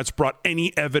Democrats brought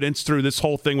any evidence through this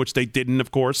whole thing, which they didn't,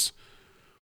 of course.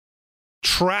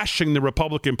 Trashing the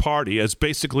Republican Party as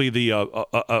basically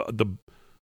the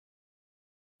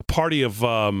party of,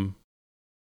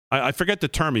 I forget the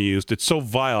term he used. It's so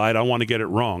vile, I don't want to get it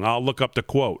wrong. I'll look up the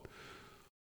quote.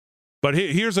 But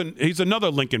he's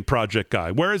another Lincoln Project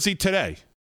guy. Where is he today?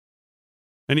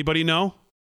 Anybody know?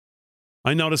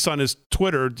 I noticed on his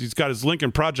Twitter, he's got his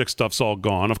Lincoln Project stuff's all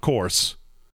gone, of course.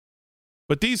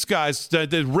 But these guys,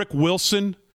 Rick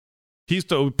Wilson, he used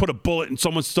to put a bullet, and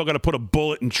someone's still got to put a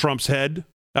bullet in Trump's head.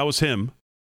 That was him.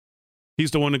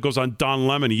 He's the one that goes on Don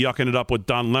Lemon, yucking it up with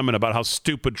Don Lemon about how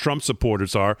stupid Trump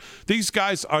supporters are. These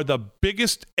guys are the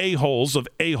biggest a-holes of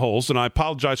a-holes, and I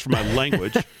apologize for my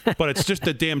language, but it's just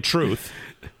the damn truth.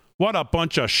 What a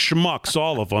bunch of schmucks,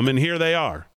 all of them, and here they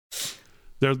are.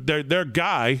 Their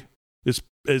guy is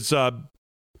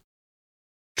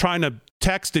trying to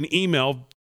text and email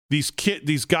these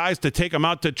guys to take them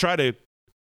out to try to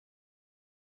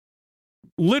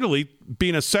literally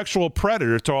being a sexual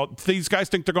predator. These guys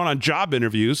think they're going on job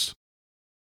interviews,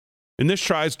 and this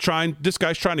guy's trying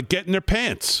to get in their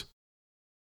pants.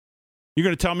 You're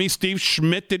going to tell me Steve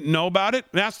Schmidt didn't know about it?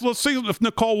 Let's see if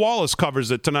Nicole Wallace covers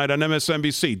it tonight on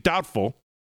MSNBC. Doubtful.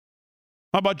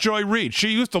 How about Joy Reid? She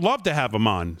used to love to have him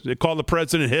on. They call the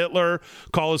president Hitler,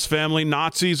 call his family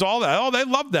Nazis, all that. Oh, they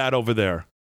love that over there.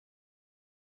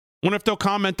 Wonder if they'll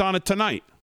comment on it tonight.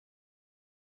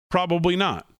 Probably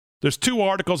not. There's 2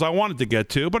 articles I wanted to get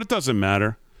to, but it doesn't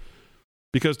matter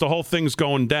because the whole thing's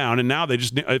going down. And now they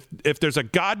just, if there's a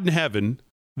God in heaven,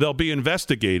 they'll be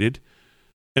investigated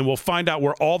and we'll find out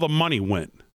where all the money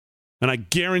went. And I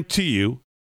guarantee you,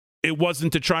 it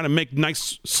wasn't to try to make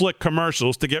nice, slick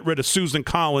commercials to get rid of Susan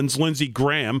Collins, Lindsey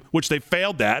Graham, which they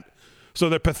failed at. So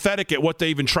they're pathetic at what they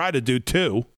even try to do,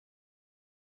 too.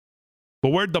 But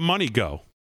where'd the money go?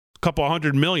 A couple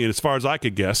 $100 million, as far as I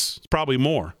could guess. It's probably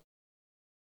more.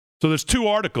 So there's 2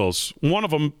 articles. One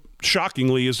of them,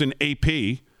 shockingly, is in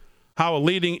AP, how a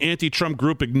leading anti-Trump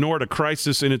group ignored a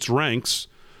crisis in its ranks.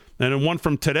 And then one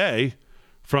from today,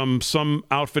 from some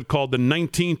outfit called the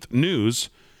 19th News,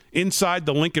 inside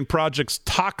the Lincoln Project's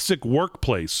toxic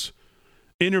workplace.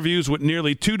 Interviews with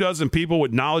nearly 24 people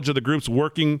with knowledge of the group's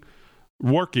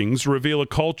workings reveal a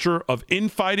culture of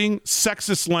infighting,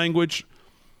 sexist language,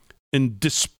 and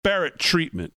disparate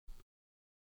treatment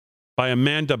by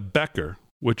Amanda Becker,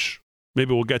 which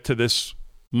maybe we'll get to this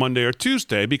Monday or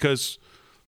Tuesday, because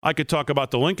I could talk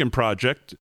about the Lincoln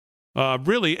Project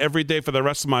really every day for the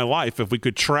rest of my life if we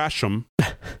could trash them.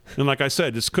 And like I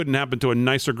said, this couldn't happen to a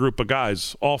nicer group of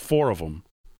guys, all 4 of them.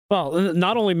 Well,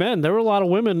 not only men, there were a lot of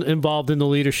women involved in the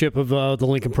leadership of the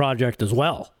Lincoln Project as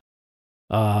well.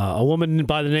 A woman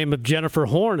by the name of Jennifer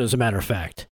Horn, as a matter of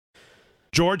fact.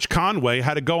 George Conway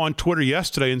had to go on Twitter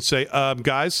yesterday and say,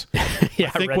 guys,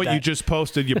 yeah, I think what you just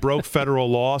posted, you broke federal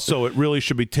law, so it really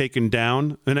should be taken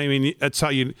down. And I mean, that's how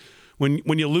you, when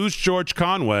you lose George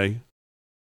Conway,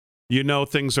 you know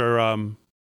things are on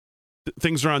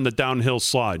the downhill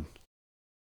slide.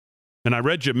 And I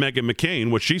read you Meghan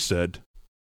McCain, what she said.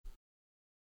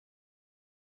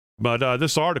 But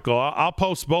this article, I'll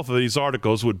post both of these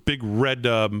articles with big red,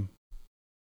 so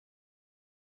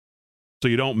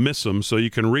you don't miss them, so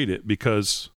you can read it,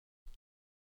 because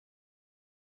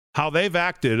how they've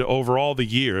acted over all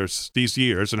these years,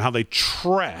 and how they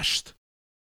trashed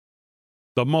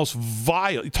the most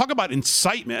vile. Talk about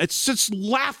incitement. It's just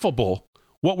laughable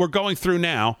what we're going through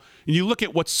now. And you look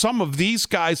at what some of these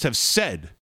guys have said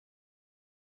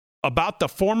about the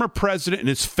former president and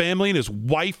his family and his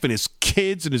wife and his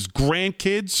kids and his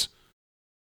grandkids.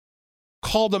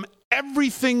 Called them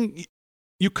everything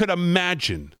you could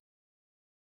imagine.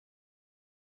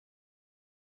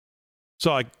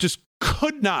 So I just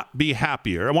could not be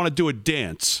happier. I want to do a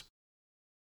dance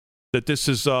that this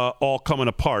is all coming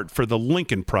apart for the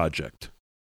Lincoln Project.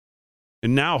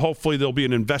 And now hopefully there'll be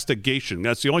an investigation.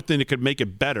 That's the only thing that could make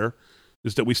it better,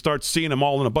 is that we start seeing them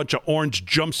all in a bunch of orange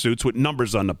jumpsuits with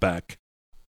numbers on the back.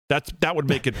 That would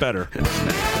make it better.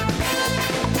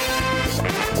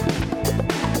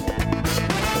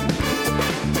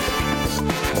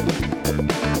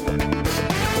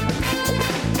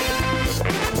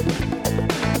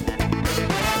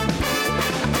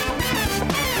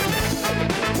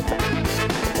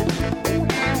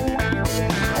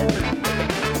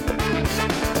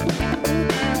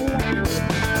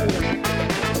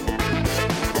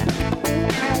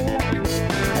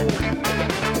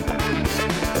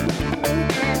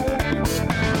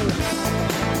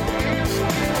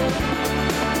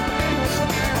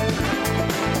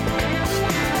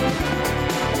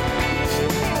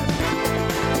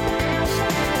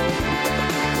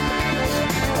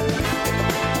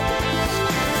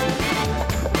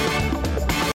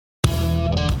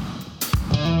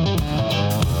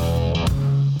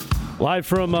 Live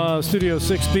from Studio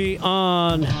 6B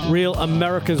on Real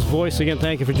America's Voice. Again,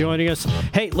 thank you for joining us.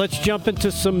 Hey, let's jump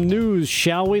into some news,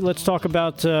 shall we? Let's talk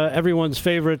about everyone's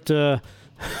favorite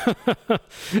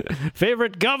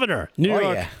favorite governor, New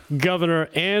York Governor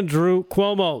Andrew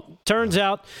Cuomo. Turns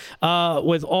out,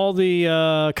 with all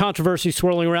the controversy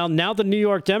swirling around, now the New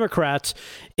York Democrats,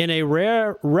 in a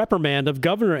rare reprimand of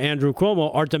Governor Andrew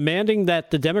Cuomo, are demanding that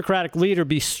the Democratic leader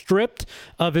be stripped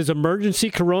of his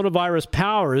emergency coronavirus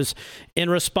powers in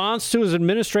response to his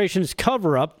administration's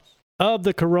cover-up of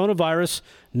the coronavirus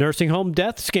nursing home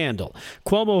death scandal.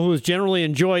 Cuomo, who has generally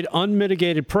enjoyed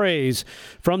unmitigated praise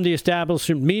from the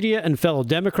establishment media and fellow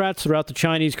Democrats throughout the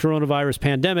Chinese coronavirus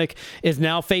pandemic, is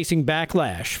now facing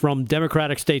backlash from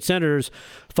Democratic state senators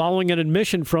following an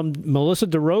admission from Melissa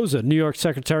DeRosa, New York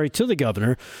secretary to the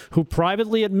governor, who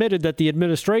privately admitted that the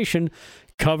administration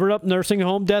covered up nursing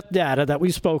home death data that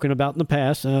we've spoken about in the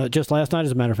past, just last night,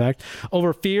 as a matter of fact,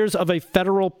 over fears of a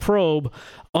federal probe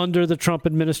under the Trump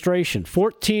administration.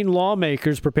 14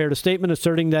 lawmakers prepared a statement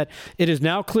asserting that it is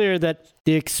now clear that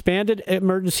the expanded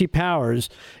emergency powers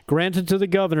granted to the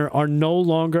governor are no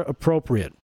longer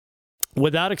appropriate.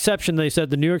 Without exception, they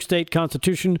said, the New York State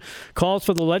Constitution calls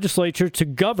for the legislature to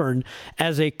govern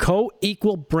as a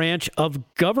co-equal branch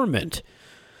of government.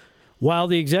 While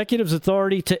the executive's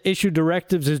authority to issue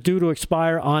directives is due to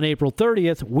expire on April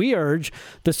 30th, we urge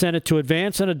the Senate to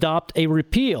advance and adopt a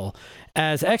repeal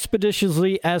as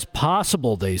expeditiously as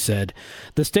possible, they said.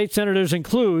 The state senators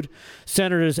include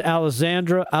Senators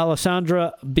Alessandra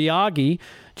Biaggi,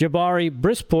 Jabari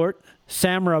Brisport,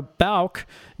 Samara Bauk,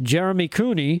 Jeremy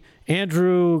Cooney,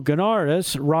 Andrew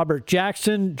Ganaris, Robert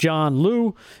Jackson, John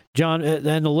Liu,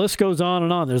 and the list goes on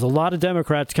and on. There's a lot of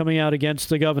Democrats coming out against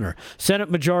the governor. Senate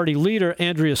Majority Leader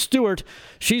Andrea Stewart,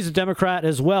 she's a Democrat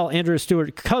as well. Andrea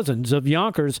Stewart Cousins of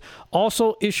Yonkers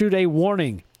also issued a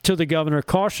warning to the governor,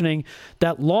 cautioning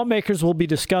that lawmakers will be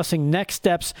discussing next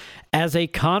steps as a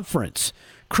conference.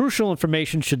 Crucial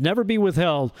information should never be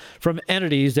withheld from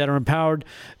entities that are empowered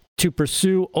to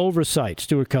pursue oversight,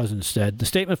 Stuart Cousins said. The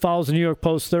statement follows the New York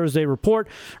Post Thursday report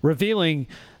revealing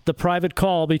the private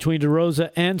call between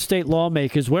DeRosa and state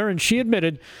lawmakers, wherein she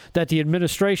admitted that the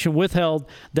administration withheld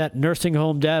that nursing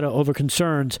home data over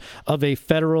concerns of a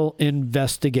federal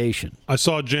investigation. I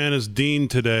saw Janice Dean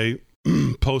today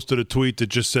posted a tweet that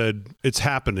just said, "It's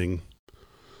happening."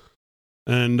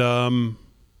 And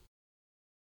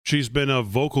she's been a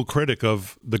vocal critic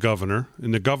of the governor,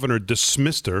 and the governor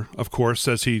dismissed her, of course,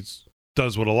 as he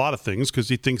does with a lot of things because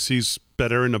he thinks he's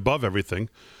better and above everything.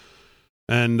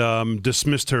 And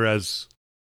dismissed her as,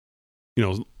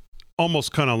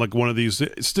 almost kind of like one of these,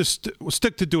 it's just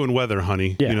stick to doing weather,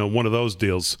 honey, one of those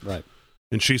deals. Right.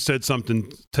 And she said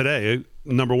something today.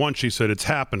 Number one, she said it's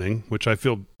happening, which I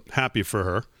feel happy for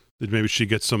her, that maybe she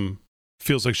gets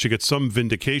feels like she gets some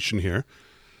vindication here.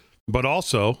 But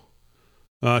also,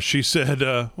 she said,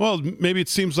 well, maybe it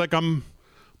seems like I'm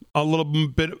a little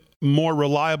bit more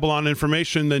reliable on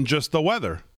information than just the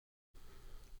weather.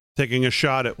 Taking a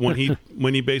shot at when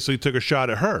he basically took a shot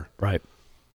at her. Right.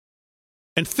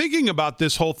 And thinking about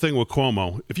this whole thing with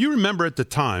Cuomo, if you remember at the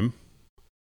time,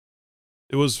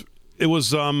 it was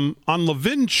on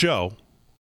Levin's show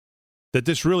that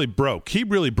this really broke. He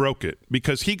really broke it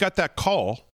because he got that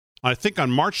call, I think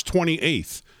on March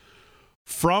 28th,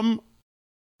 from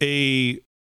a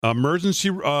emergency.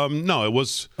 I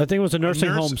think it was a nursing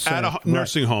home at a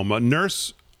nursing home. A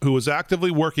nurse who was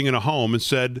actively working in a home and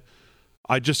said,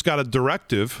 "I just got a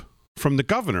directive from the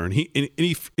governor," and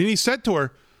he said to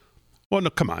her, "Well, no,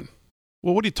 come on.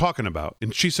 Well, what are you talking about?"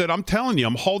 And she said, "I'm telling you,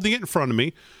 I'm holding it in front of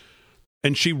me."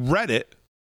 And she read it,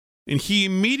 and he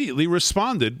immediately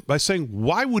responded by saying,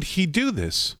 "Why would he do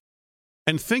this?"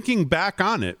 And thinking back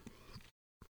on it,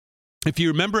 if you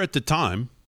remember at the time,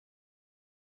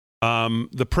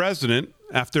 the president,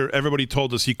 after everybody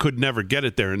told us he could never get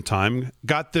it there in time,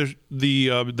 got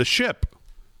the ship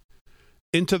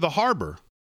into the harbor,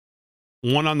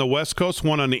 one on the West Coast,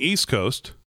 one on the East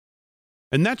Coast.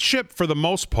 And that ship, for the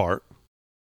most part,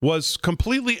 was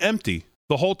completely empty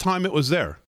the whole time it was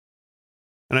there.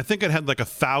 And I think it had like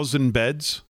 1,000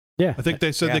 beds. Yeah. I think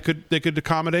they said they could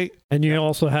accommodate. And you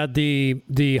also had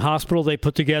the hospital they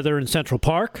put together in Central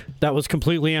Park. That was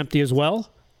completely empty as well.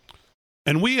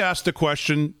 And we asked the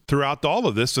question throughout all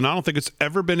of this, and I don't think it's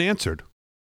ever been answered.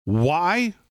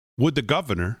 Why would the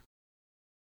governor,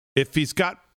 if he's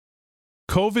got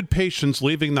COVID patients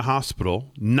leaving the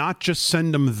hospital, not just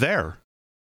send them there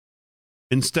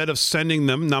instead of sending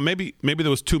them? Now, maybe there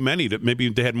was too many, that maybe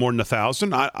they had more than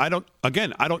 1,000. I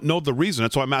don't know the reason.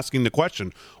 That's why I'm asking the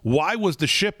question. Why was the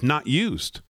ship not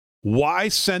used? Why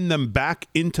send them back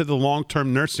into the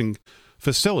long-term nursing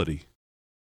facility,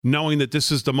 knowing that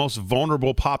this is the most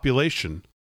vulnerable population?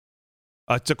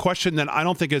 It's a question that I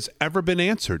don't think has ever been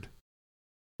answered.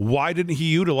 Why didn't he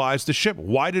utilize the ship?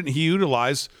 Why didn't he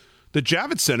utilize the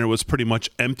Javits Center? Was pretty much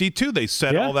empty too. They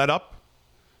set all that up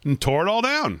and tore it all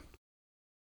down.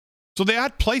 So they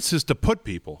had places to put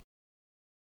people.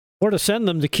 Or to send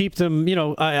them to keep them,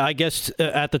 I guess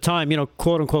at the time,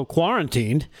 quote unquote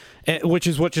quarantined, which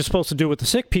is what you're supposed to do with the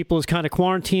sick people, is kind of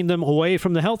quarantine them away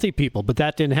from the healthy people. But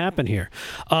that didn't happen here.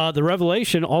 The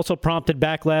revelation also prompted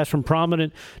backlash from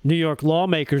prominent New York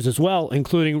lawmakers as well,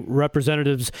 including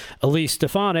Representatives Elise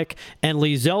Stefanik and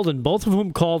Lee Zeldin, both of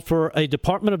whom called for a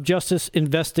Department of Justice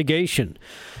investigation.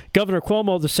 Governor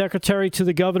Cuomo, the secretary to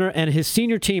the governor, and his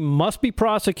senior team must be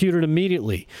prosecuted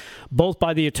immediately, both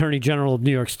by the Attorney General of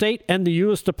New York State and the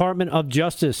U.S. Department of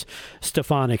Justice,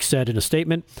 Stefanik said in a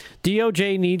statement.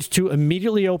 DOJ needs to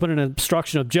immediately open an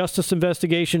obstruction of justice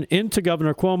investigation into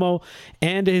Governor Cuomo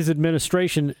and his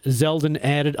administration, Zeldin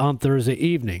added on Thursday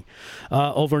evening.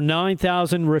 Over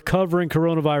 9,000 recovering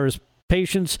coronavirus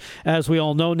patients, as we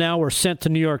all know now, were sent to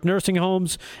New York nursing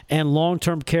homes and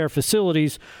long-term care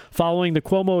facilities following the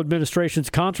Cuomo administration's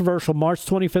controversial March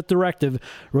 25th directive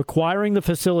requiring the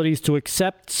facilities to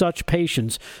accept such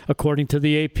patients, according to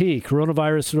the AP.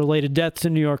 Coronavirus-related deaths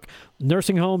in New York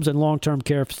nursing homes and long-term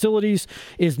care facilities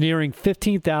is nearing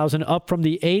 15,000, up from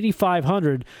the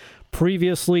 8,500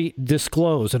 previously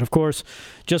disclosed. And of course,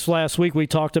 just last week we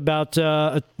talked about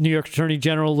New York Attorney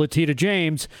General Letitia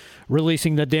James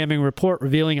releasing the damning report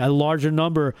revealing a larger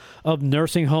number of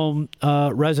nursing home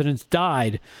residents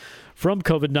died from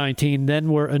COVID-19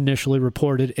 than were initially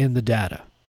reported in the data.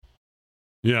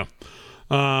 Yeah.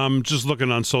 Just looking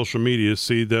on social media,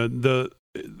 see the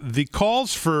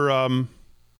calls for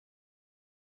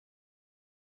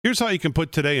here's how you can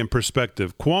put today in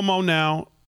perspective. Cuomo now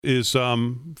is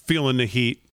feeling the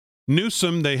heat.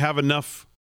 Newsom, they have enough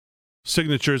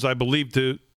signatures, I believe,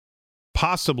 to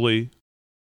possibly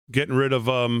getting rid of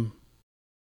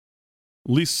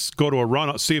at least go to a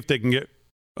run, see if they can get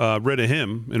rid of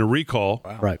him in a recall.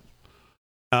 Wow. Right.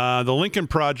 The Lincoln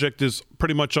Project is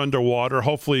pretty much underwater,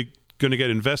 hopefully going to get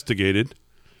investigated.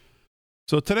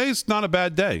 So today's not a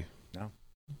bad day. No.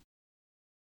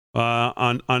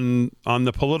 On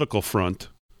the political front.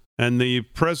 And the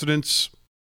president's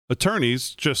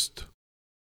attorneys just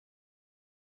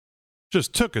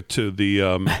took it to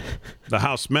the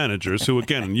House managers, who,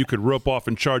 again, you could rope off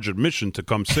and charge admission to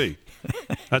come see.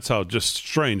 That's how just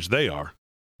strange they are.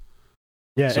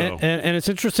 Yeah, So- and it's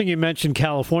interesting you mentioned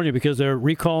California because they're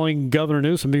recalling Governor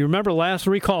Newsom. You remember last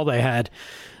recall they had,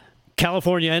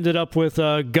 California ended up with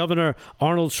Governor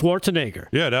Arnold Schwarzenegger.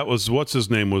 Yeah, that was, what's his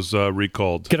name was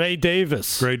recalled? Gray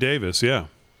Davis. Gray Davis, yeah.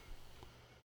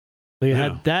 So you Yeah.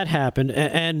 had that happen.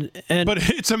 And But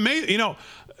it's amazing. You know,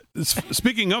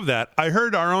 speaking of that, I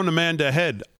heard our own Amanda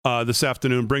Head this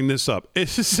afternoon bring this up.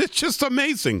 It's just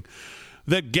amazing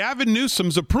that Gavin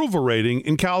Newsom's approval rating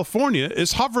in California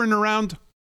is hovering around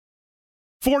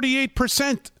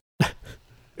 48%.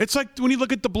 It's like when you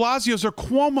look at de Blasio's or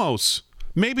Cuomo's.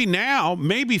 Maybe now,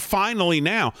 maybe finally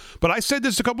now. But I said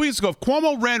this a couple weeks ago. If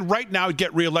Cuomo ran right now, he'd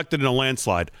get reelected in a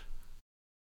landslide.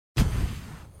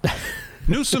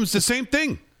 Newsom's the same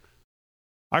thing.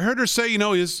 I heard her say, you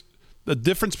know, the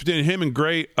difference between him and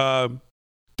Gray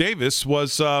Davis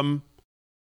was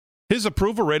his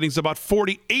approval rating's about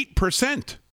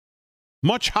 48%,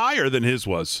 much higher than his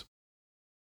was.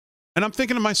 And I'm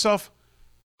thinking to myself,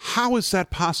 how is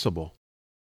that possible?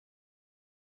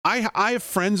 I have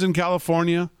friends in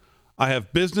California. I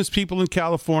have business people in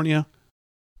California.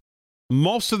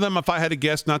 Most of them, if I had to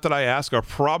guess, not that I ask, are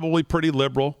probably pretty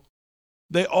liberal.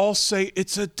 They all say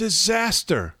it's a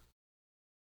disaster.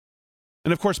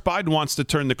 And of course, Biden wants to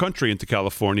turn the country into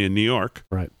California and New York.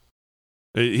 right.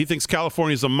 He thinks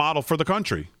California is a model for the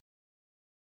country.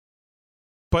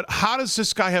 But how does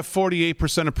this guy have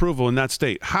 48% approval in that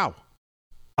state? How?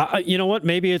 You know what?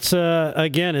 Maybe it's,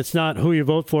 again, it's not who you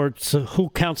vote for. It's who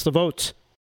counts the votes.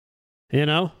 You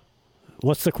know?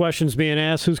 What's the questions being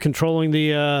asked? Who's controlling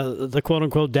the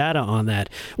quote-unquote data on that?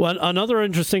 Well, another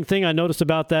interesting thing I noticed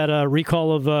about that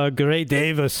recall of Gray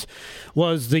Davis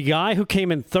was the guy who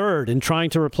came in third in trying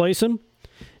to replace him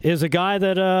is a guy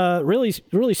that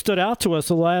really stood out to us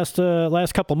the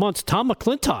last couple months, Tom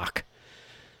McClintock.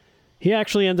 He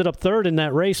actually ended up third in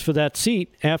that race for that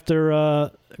seat after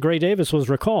Gray Davis was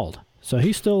recalled. So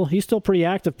he's still pretty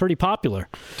active, pretty popular.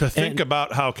 To think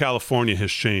about how California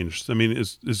has changed. I mean,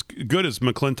 as good as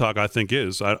McClintock, I think,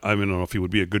 is, I don't know if he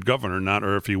would be a good governor or not,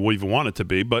 or if he would even want it to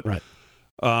be, but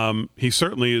right. He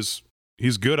certainly is.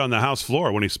 He's good on the House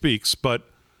floor when he speaks. But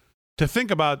to think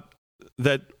about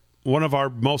that, one of our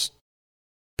most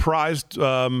prized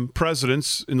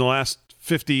presidents in the last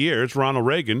 50 years, Ronald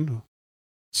Reagan,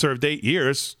 served 8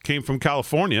 years, came from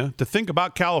California. To think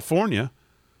about California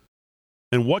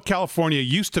and what California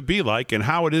used to be like and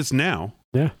how it is now,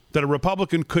 Yeah. that a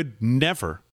Republican could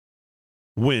never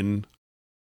win.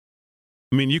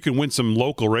 I mean, you can win some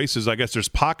local races. I guess there's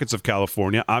pockets of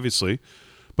California, obviously.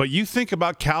 But you think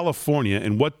about California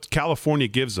and what California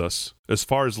gives us as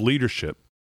far as leadership.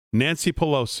 Nancy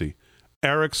Pelosi,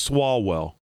 Eric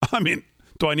Swalwell. I mean,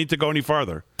 do I need to go any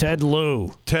farther? Ted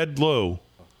Lieu.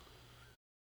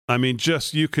 I mean,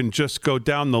 you can just go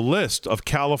down the list of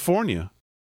California.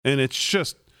 And it's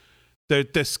just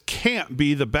that this can't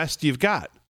be the best you've got.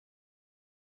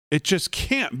 It just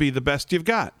can't be the best you've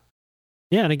got.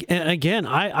 Yeah, and again,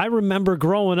 I remember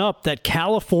growing up that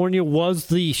California was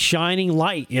the shining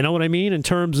light, you know what I mean? In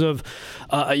terms of,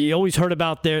 you always heard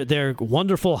about their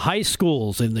wonderful high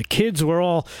schools, and the kids were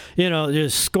all,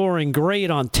 just scoring great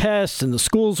on tests, and the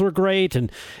schools were great, and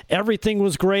everything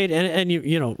was great.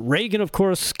 And Reagan, of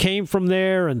course, came from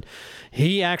there, and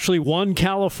he actually won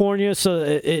California. So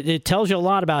it tells you a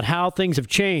lot about how things have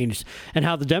changed and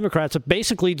how the Democrats have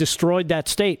basically destroyed that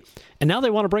state. And now they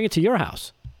want to bring it to your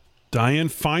house.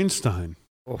 Dianne Feinstein.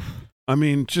 I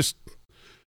mean, just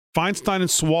Feinstein and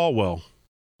Swalwell.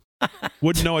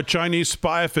 Wouldn't know a Chinese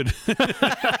spy if it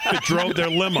drove their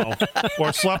limo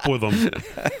or slept with them.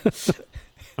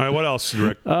 All right, what else,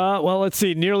 Rick? Well, let's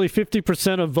see. Nearly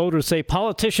 50% of voters say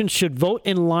politicians should vote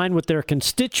in line with their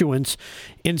constituents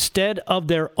instead of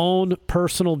their own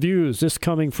personal views. This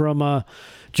coming from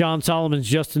John Solomon's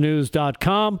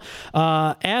JustTheNews.com.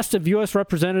 Asked if U.S.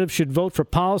 representatives should vote for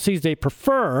policies they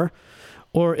prefer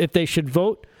or if they should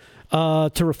vote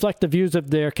to reflect the views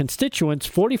of their constituents,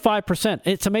 45%.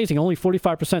 It's amazing. Only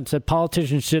 45% said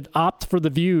politicians should opt for the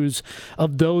views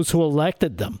of those who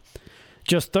elected them.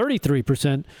 Just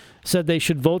 33% said they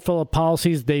should vote for the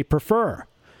policies they prefer.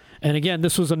 And again,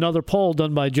 this was another poll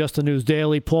done by Just the News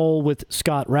Daily poll with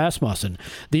Scott Rasmussen.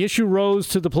 The issue rose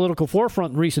to the political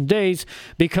forefront in recent days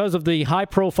because of the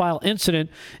high-profile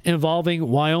incident involving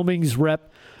Wyoming's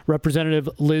Representative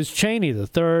Liz Cheney, the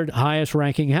third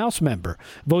highest-ranking House member,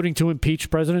 voting to impeach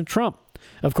President Trump.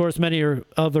 Of course, many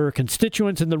of her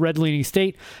constituents in the red-leaning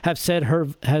state have said her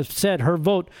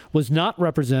vote was not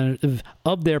representative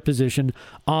of their position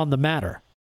on the matter.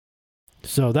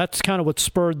 So that's kind of what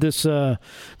spurred this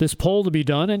poll to be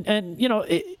done, and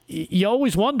you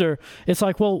always wonder. It's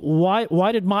like, well,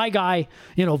 why did my guy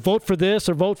vote for this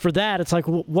or vote for that? It's like,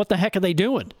 what the heck are they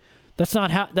doing? That's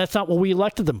not what we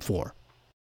elected them for.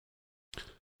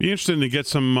 Be interesting to get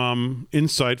some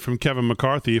insight from Kevin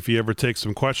McCarthy if he ever takes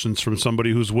some questions from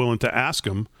somebody who's willing to ask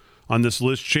him on this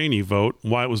Liz Cheney vote,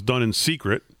 why it was done in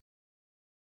secret,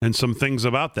 and some things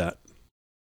about that.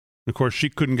 Of course, she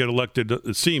couldn't get elected,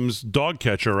 it seems, dog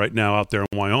catcher right now out there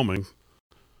in Wyoming.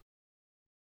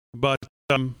 But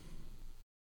I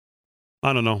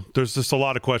don't know. There's just a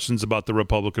lot of questions about the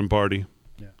Republican Party.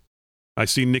 Yeah. I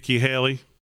see Nikki Haley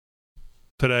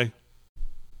today.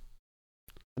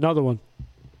 Another one.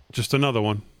 Just another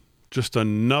one. Just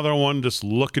another one just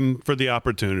looking for the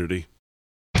opportunity.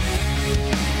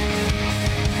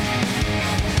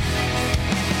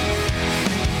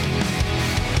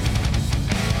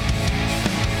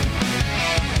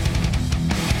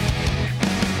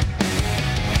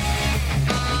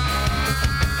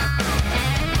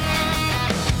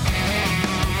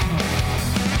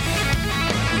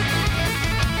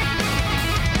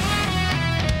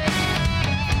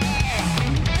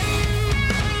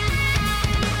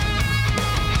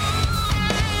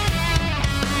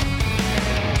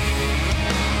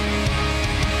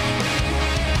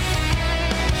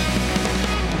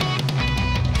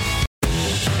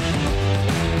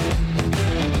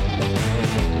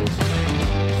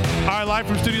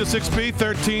 From Studio 6B,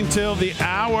 13 till the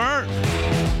hour.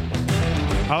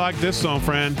 I like this song,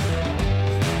 Fran.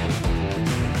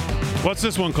 What's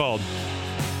this one called?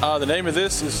 The name of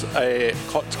this is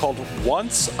it's called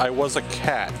Once I Was a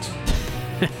Cat.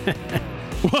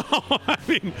 Well, I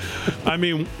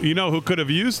mean, you know who could have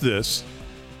used this?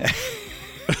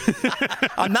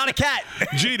 I'm not a cat.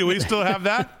 Gee, do we still have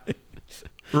that?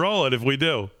 Roll it if we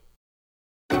do.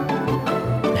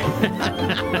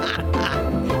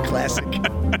 Classic.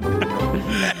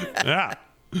 Yeah.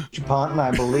 Ponton,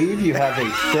 I believe you have a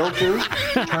filter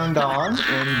turned on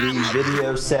in the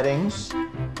video settings.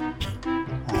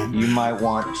 You might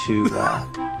want to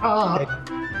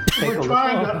take a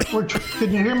look.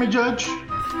 Can you hear me, Judge?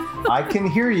 I can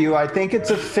hear you. I think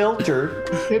it's a filter.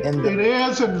 It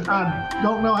is, and I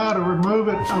don't know how to remove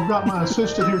it. I've got my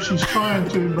assistant here. She's trying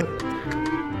to, but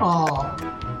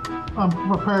I'm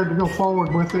prepared to go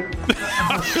forward with it.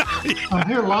 I'm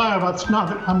here live.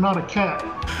 I'm not a cat.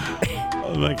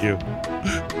 Oh, thank you.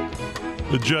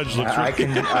 The judge looks. I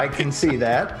can see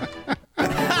that. I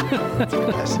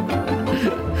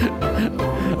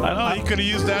know he could have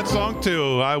used that song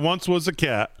too. I once was a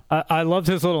cat. I loved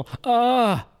his little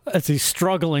as he's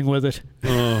struggling with it.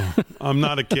 Oh, I'm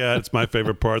not a cat. It's my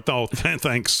favorite part. Oh,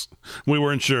 thanks. We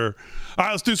weren't sure. All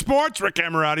right, let's do sports. Rick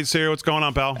Amirati's here. What's going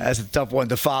on, pal? That's a tough one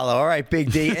to follow. All right, Big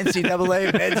D.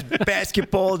 NCAA men's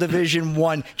basketball Division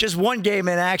I. Just one game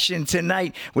in action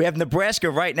tonight. We have Nebraska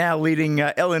right now leading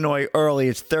Illinois early.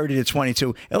 It's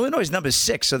 30-22. Illinois is number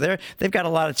 6, so they've got a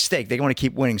lot at stake. They want to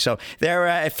keep winning. So they're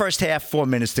at first half, 4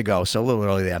 minutes to go. So a little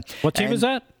early there. What team is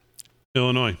that?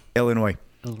 Illinois.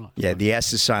 Yeah, the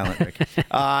S is silent, Rick.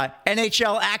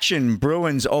 NHL action.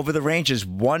 Bruins over the Rangers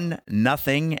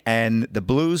 1-0, and the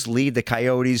Blues lead the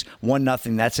Coyotes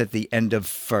 1-0. That's at the end of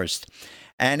first.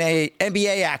 And a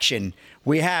NBA action.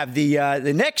 We have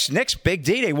the Knicks, Big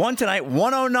D. They won tonight,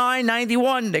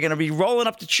 109-91. They're going to be rolling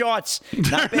up the charts.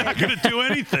 They're not going to do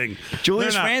anything.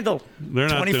 Julius Randle,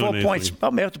 24 points. I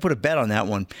may have to put a bet on that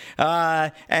one.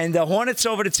 And the Hornets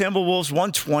over the Timberwolves,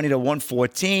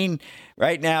 120-114.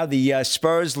 Right now, the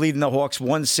Spurs leading the Hawks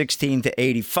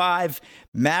 116-85.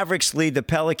 Mavericks lead the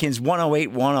Pelicans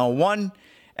 108-101.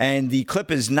 And the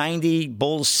Clippers 90,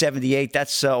 Bulls 78.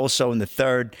 That's also in the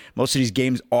third. Most of these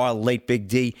games are late, Big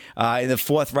D. In the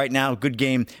fourth right now, good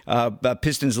game.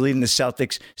 Pistons leading the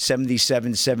Celtics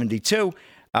 77-72.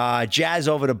 Jazz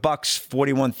over the Bucks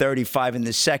 41-35 in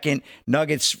the second.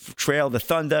 Nuggets trail the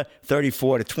Thunder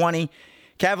 34-20.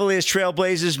 Cavaliers,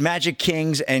 Trailblazers, Magic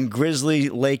Kings, and Grizzly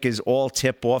Lakers all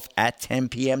tip off at 10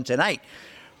 p.m. tonight.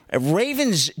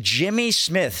 Ravens Jimmy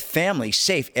Smith family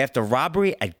safe after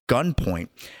robbery at gunpoint.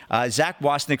 Zach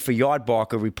Wasnick for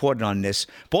Yardbarker reported on this.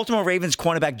 Baltimore Ravens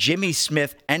cornerback Jimmy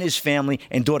Smith and his family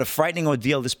endured a frightening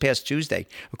ordeal this past Tuesday.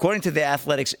 According to The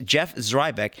Athletic's Jeff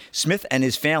Zrebiec, Smith and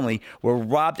his family were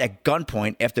robbed at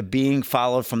gunpoint after being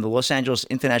followed from the Los Angeles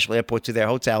International Airport to their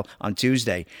hotel on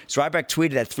Tuesday. Zrebiec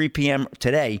tweeted at 3 p.m.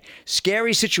 today,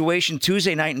 "Scary situation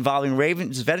Tuesday night involving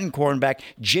Ravens veteran cornerback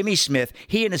Jimmy Smith.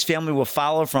 He and his family were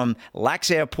followed from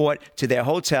LAX Airport to their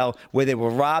hotel where they were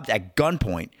robbed at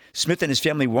gunpoint. Smith and his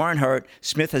family weren't hurt.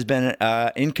 Smith has been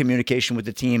in communication with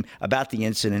the team about the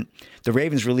incident." The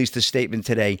Ravens released a statement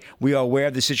today. "We are aware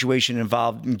of the situation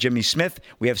involving Jimmy Smith.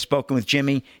 We have spoken with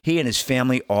Jimmy. He and his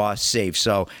family are safe."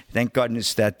 So thank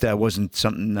goodness that wasn't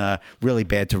something really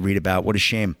bad to read about. What a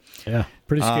shame. Yeah,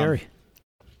 pretty scary.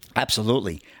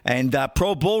 Absolutely. And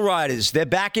pro bull riders, they're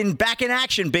back in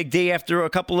action, Big D, after a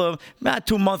couple of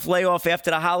 2-month layoff after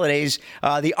the holidays.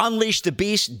 The Unleash the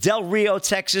Beast, Del Rio,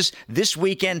 Texas, this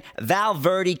weekend, Val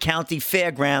Verde County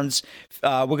Fairgrounds.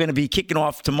 We're going to be kicking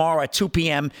off tomorrow at 2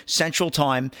 p.m. Central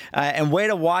Time. And where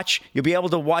to watch, you'll be able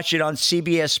to watch it on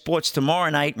CBS Sports tomorrow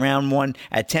night, round 1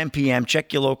 at 10 p.m.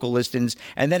 Check your local listings.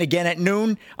 And then again at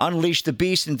noon, Unleash the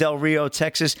Beast in Del Rio,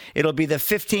 Texas. It'll be the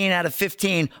 15 out of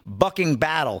 15 bucking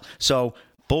battle. So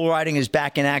bull riding is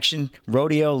back in action.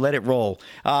 Rodeo, let it roll.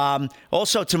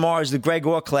 Also tomorrow is the Greg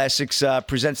Orr Classics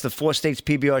presents the Four States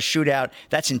PBR Shootout.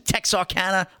 That's in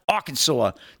Texarkana,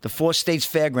 Arkansas, the Four States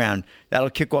Fairground.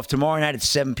 That'll kick off tomorrow night at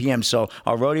 7 p.m. So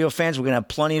our rodeo fans, we're going to have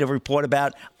plenty to report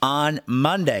about on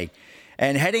Monday.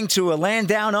 And heading to a land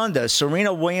down under,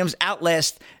 Serena Williams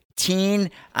outlast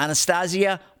teen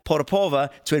Anastasia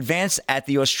Potapova to advance at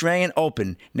the Australian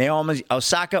Open. Naomi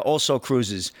Osaka also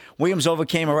cruises. Williams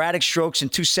overcame erratic strokes in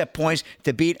 2 set points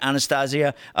to beat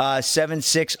Anastasia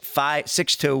 7-6,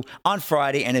 5-6-2 on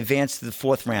Friday and advanced to the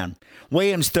 4th round.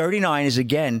 Williams, 39, is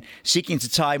again seeking to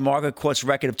tie Margaret Court's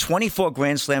record of 24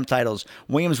 Grand Slam titles.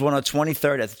 Williams won her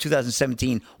 23rd at the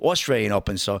 2017 Australian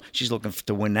Open, so she's looking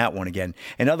to win that one again.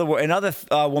 Another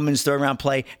women's third-round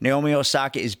play, Naomi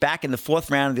Osaka is back in the 4th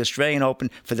round of the Australian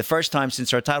Open for the first time since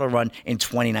her title run in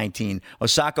 2019.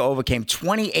 Osaka overcame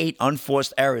 28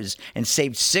 unforced errors and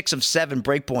saved 6 of 7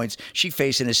 breakpoints she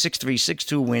faced in a 6-3,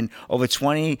 6-2 win over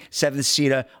 27th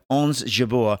seeder Ons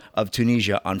Jabeur of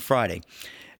Tunisia on Friday.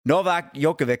 Novak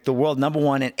Djokovic, the world number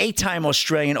 1 and 8-time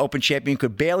Australian Open champion,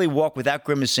 could barely walk without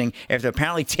grimacing after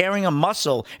apparently tearing a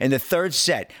muscle in the 3rd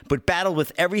set, but battled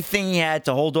with everything he had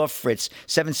to hold off Fritz.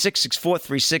 7-6, 6-4,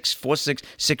 3-6, 4-6,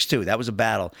 6-2. That was a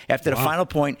battle. After the final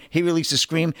point, he released a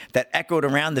scream that echoed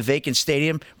around the vacant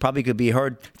stadium, probably could be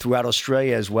heard throughout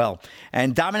Australia as well.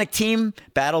 And Dominic Thiem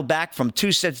battled back from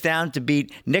 2 sets down to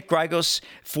beat Nick Kyrgios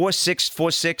 4-6,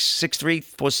 4-6, 6-3,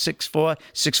 4-6,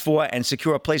 4-6-4, and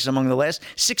secure a place among the last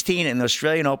 16 in the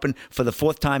Australian Open for the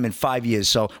 4th time in 5 years.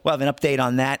 So we'll have an update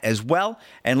on that as well.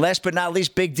 And last but not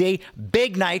least, Big D,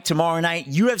 big night tomorrow night,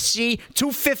 UFC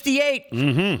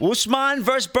 258. Usman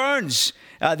versus Burns.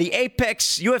 The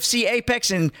Apex, UFC Apex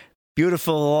in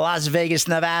beautiful Las Vegas,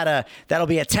 Nevada. That'll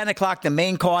be at 10 o'clock, the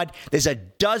main card. There's a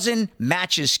dozen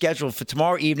matches scheduled for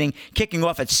tomorrow evening, kicking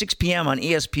off at 6 p.m. on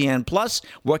ESPN+,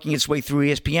 working its way through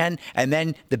ESPN, and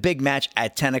then the big match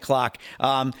at 10 o'clock.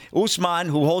 Usman,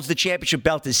 who holds the championship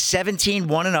belt, is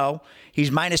 17-1-0. He's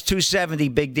minus 270,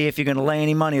 Big D, if you're going to lay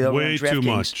any money. Way too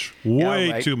much.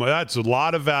 Way too much. That's a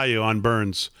lot of value on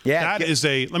Burns. Yeah, that is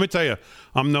let me tell you,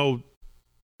 I'm no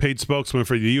paid spokesman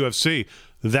for the UFC.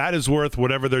 That is worth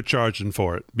whatever they're charging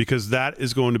for it, because that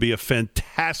is going to be a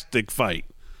fantastic fight.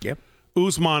 Yep.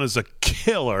 Usman is a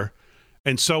killer,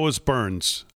 and so is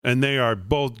Burns. And they are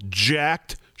both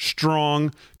jacked,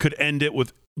 strong, could end it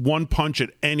with one punch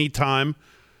at any time,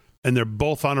 and they're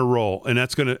both on a roll. And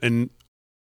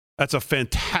that's a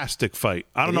fantastic fight.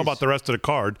 I don't know about the rest of the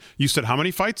card. You said how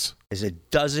many fights? There's a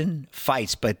dozen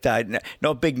fights, but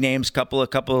no big names. Couple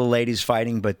of ladies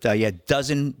fighting, but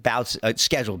dozen bouts,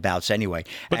 scheduled bouts anyway.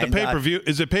 But the pay-per-view,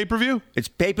 is it pay-per-view? It's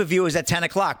pay-per-view is at 10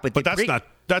 o'clock. But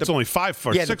that's only 5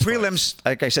 for 6 Yeah, the prelims, fights.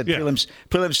 like I said,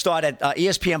 prelims start at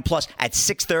ESPN Plus at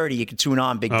 6:30. You can tune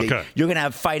on, Big D. You're going to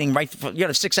have fighting you're going to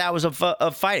have 6 hours of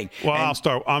fighting. Well,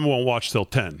 I won't watch till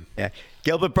 10. Yeah.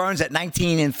 Gilbert Burns at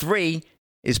 19-3.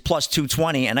 Is plus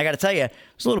 220, and I got to tell you,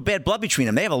 there's a little bad blood between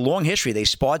them. They have a long history. They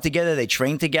sparred together, they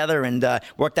trained together, and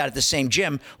worked out at the same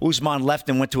gym. Usman left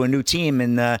and went to a new team,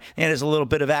 and there's a little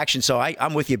bit of action. So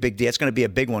I'm with you, Big D. It's going to be a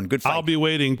big one. Good fight. I'll be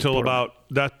waiting till about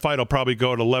that fight. Will probably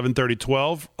go at 11:30,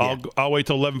 12. I'll wait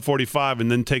till 11:45,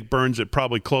 and then take Burns at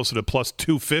probably closer to plus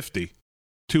 250,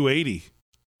 280.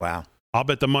 Wow. I'll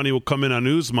bet the money will come in on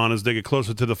Usman as they get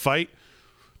closer to the fight,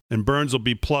 and Burns will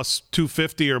be plus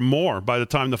 250 or more by the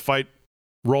time the fight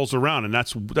rolls around, and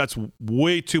that's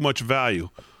way too much value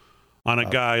on a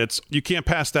guy. You can't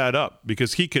pass that up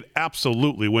because he could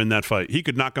absolutely win that fight. He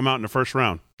could knock him out in the first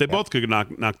round. They both could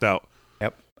get knocked out.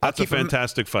 Yep. That's a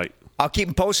fantastic fight. I'll keep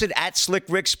him posted at Slick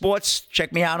Rick Sports.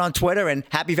 Check me out on Twitter, and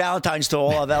happy Valentine's to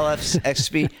all of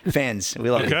LFSB fans.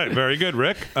 We love you. Okay, very good,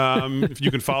 Rick. If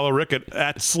you can follow Rick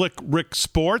at Slick Rick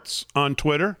Sports on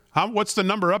Twitter. What's the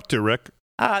number up to, Rick?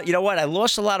 You know what? I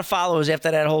lost a lot of followers after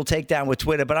that whole takedown with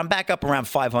Twitter, but I'm back up around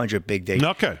 500, Big D.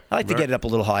 Okay. I like to get it up a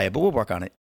little higher, but we'll work on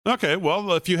it. Okay,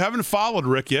 well, if you haven't followed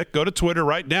Rick yet, go to Twitter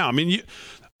right now. I mean,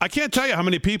 I can't tell you how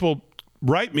many people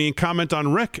write me and comment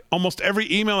on Rick. Almost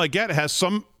every email I get has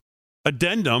some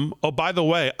addendum. Oh, by the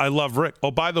way, I love Rick. Oh,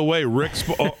 by the way, Rick.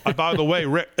 By the way,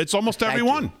 Rick. It's almost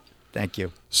everyone. Thank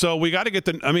you. So we got to get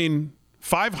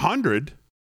 500.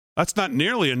 That's not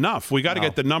nearly enough. We got to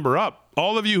get the number up.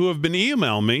 All of you who have been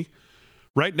emailing me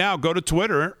right now, go to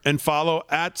Twitter and follow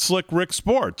at Slick Rick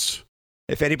Sports.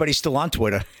 If anybody's still on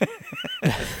Twitter.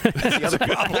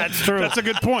 That's true. That's a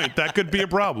good point. That could be a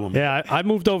problem. Yeah, I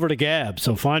moved over to Gab,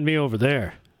 so find me over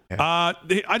there.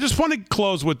 I just want to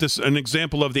close with an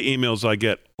example of the emails I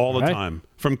get all the time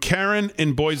from Karen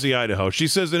in Boise, Idaho. She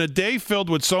says, in a day filled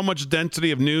with so much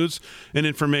density of news and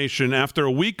information, after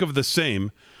a week of the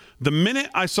same, the minute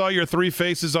I saw your three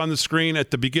faces on the screen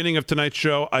at the beginning of tonight's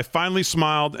show, I finally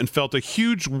smiled and felt a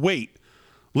huge weight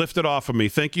lifted off of me.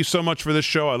 Thank you so much for this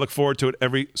show. I look forward to it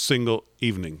every single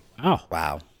evening. Oh,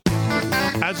 wow.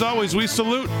 As always, we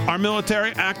salute our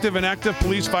military, active and active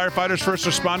police, firefighters, first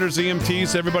responders,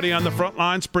 EMTs, everybody on the front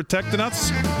lines protecting us.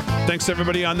 Thanks to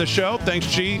everybody on the show. Thanks,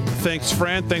 G. Thanks,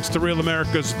 Fran. Thanks to Real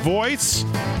America's Voice.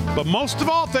 But most of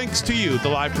all, thanks to you, the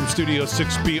Live from Studio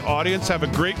 6B audience. Have a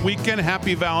great weekend.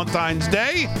 Happy Valentine's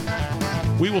Day.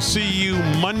 We will see you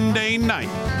Monday night,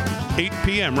 8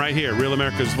 p.m. right here, Real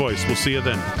America's Voice. We'll see you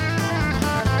then.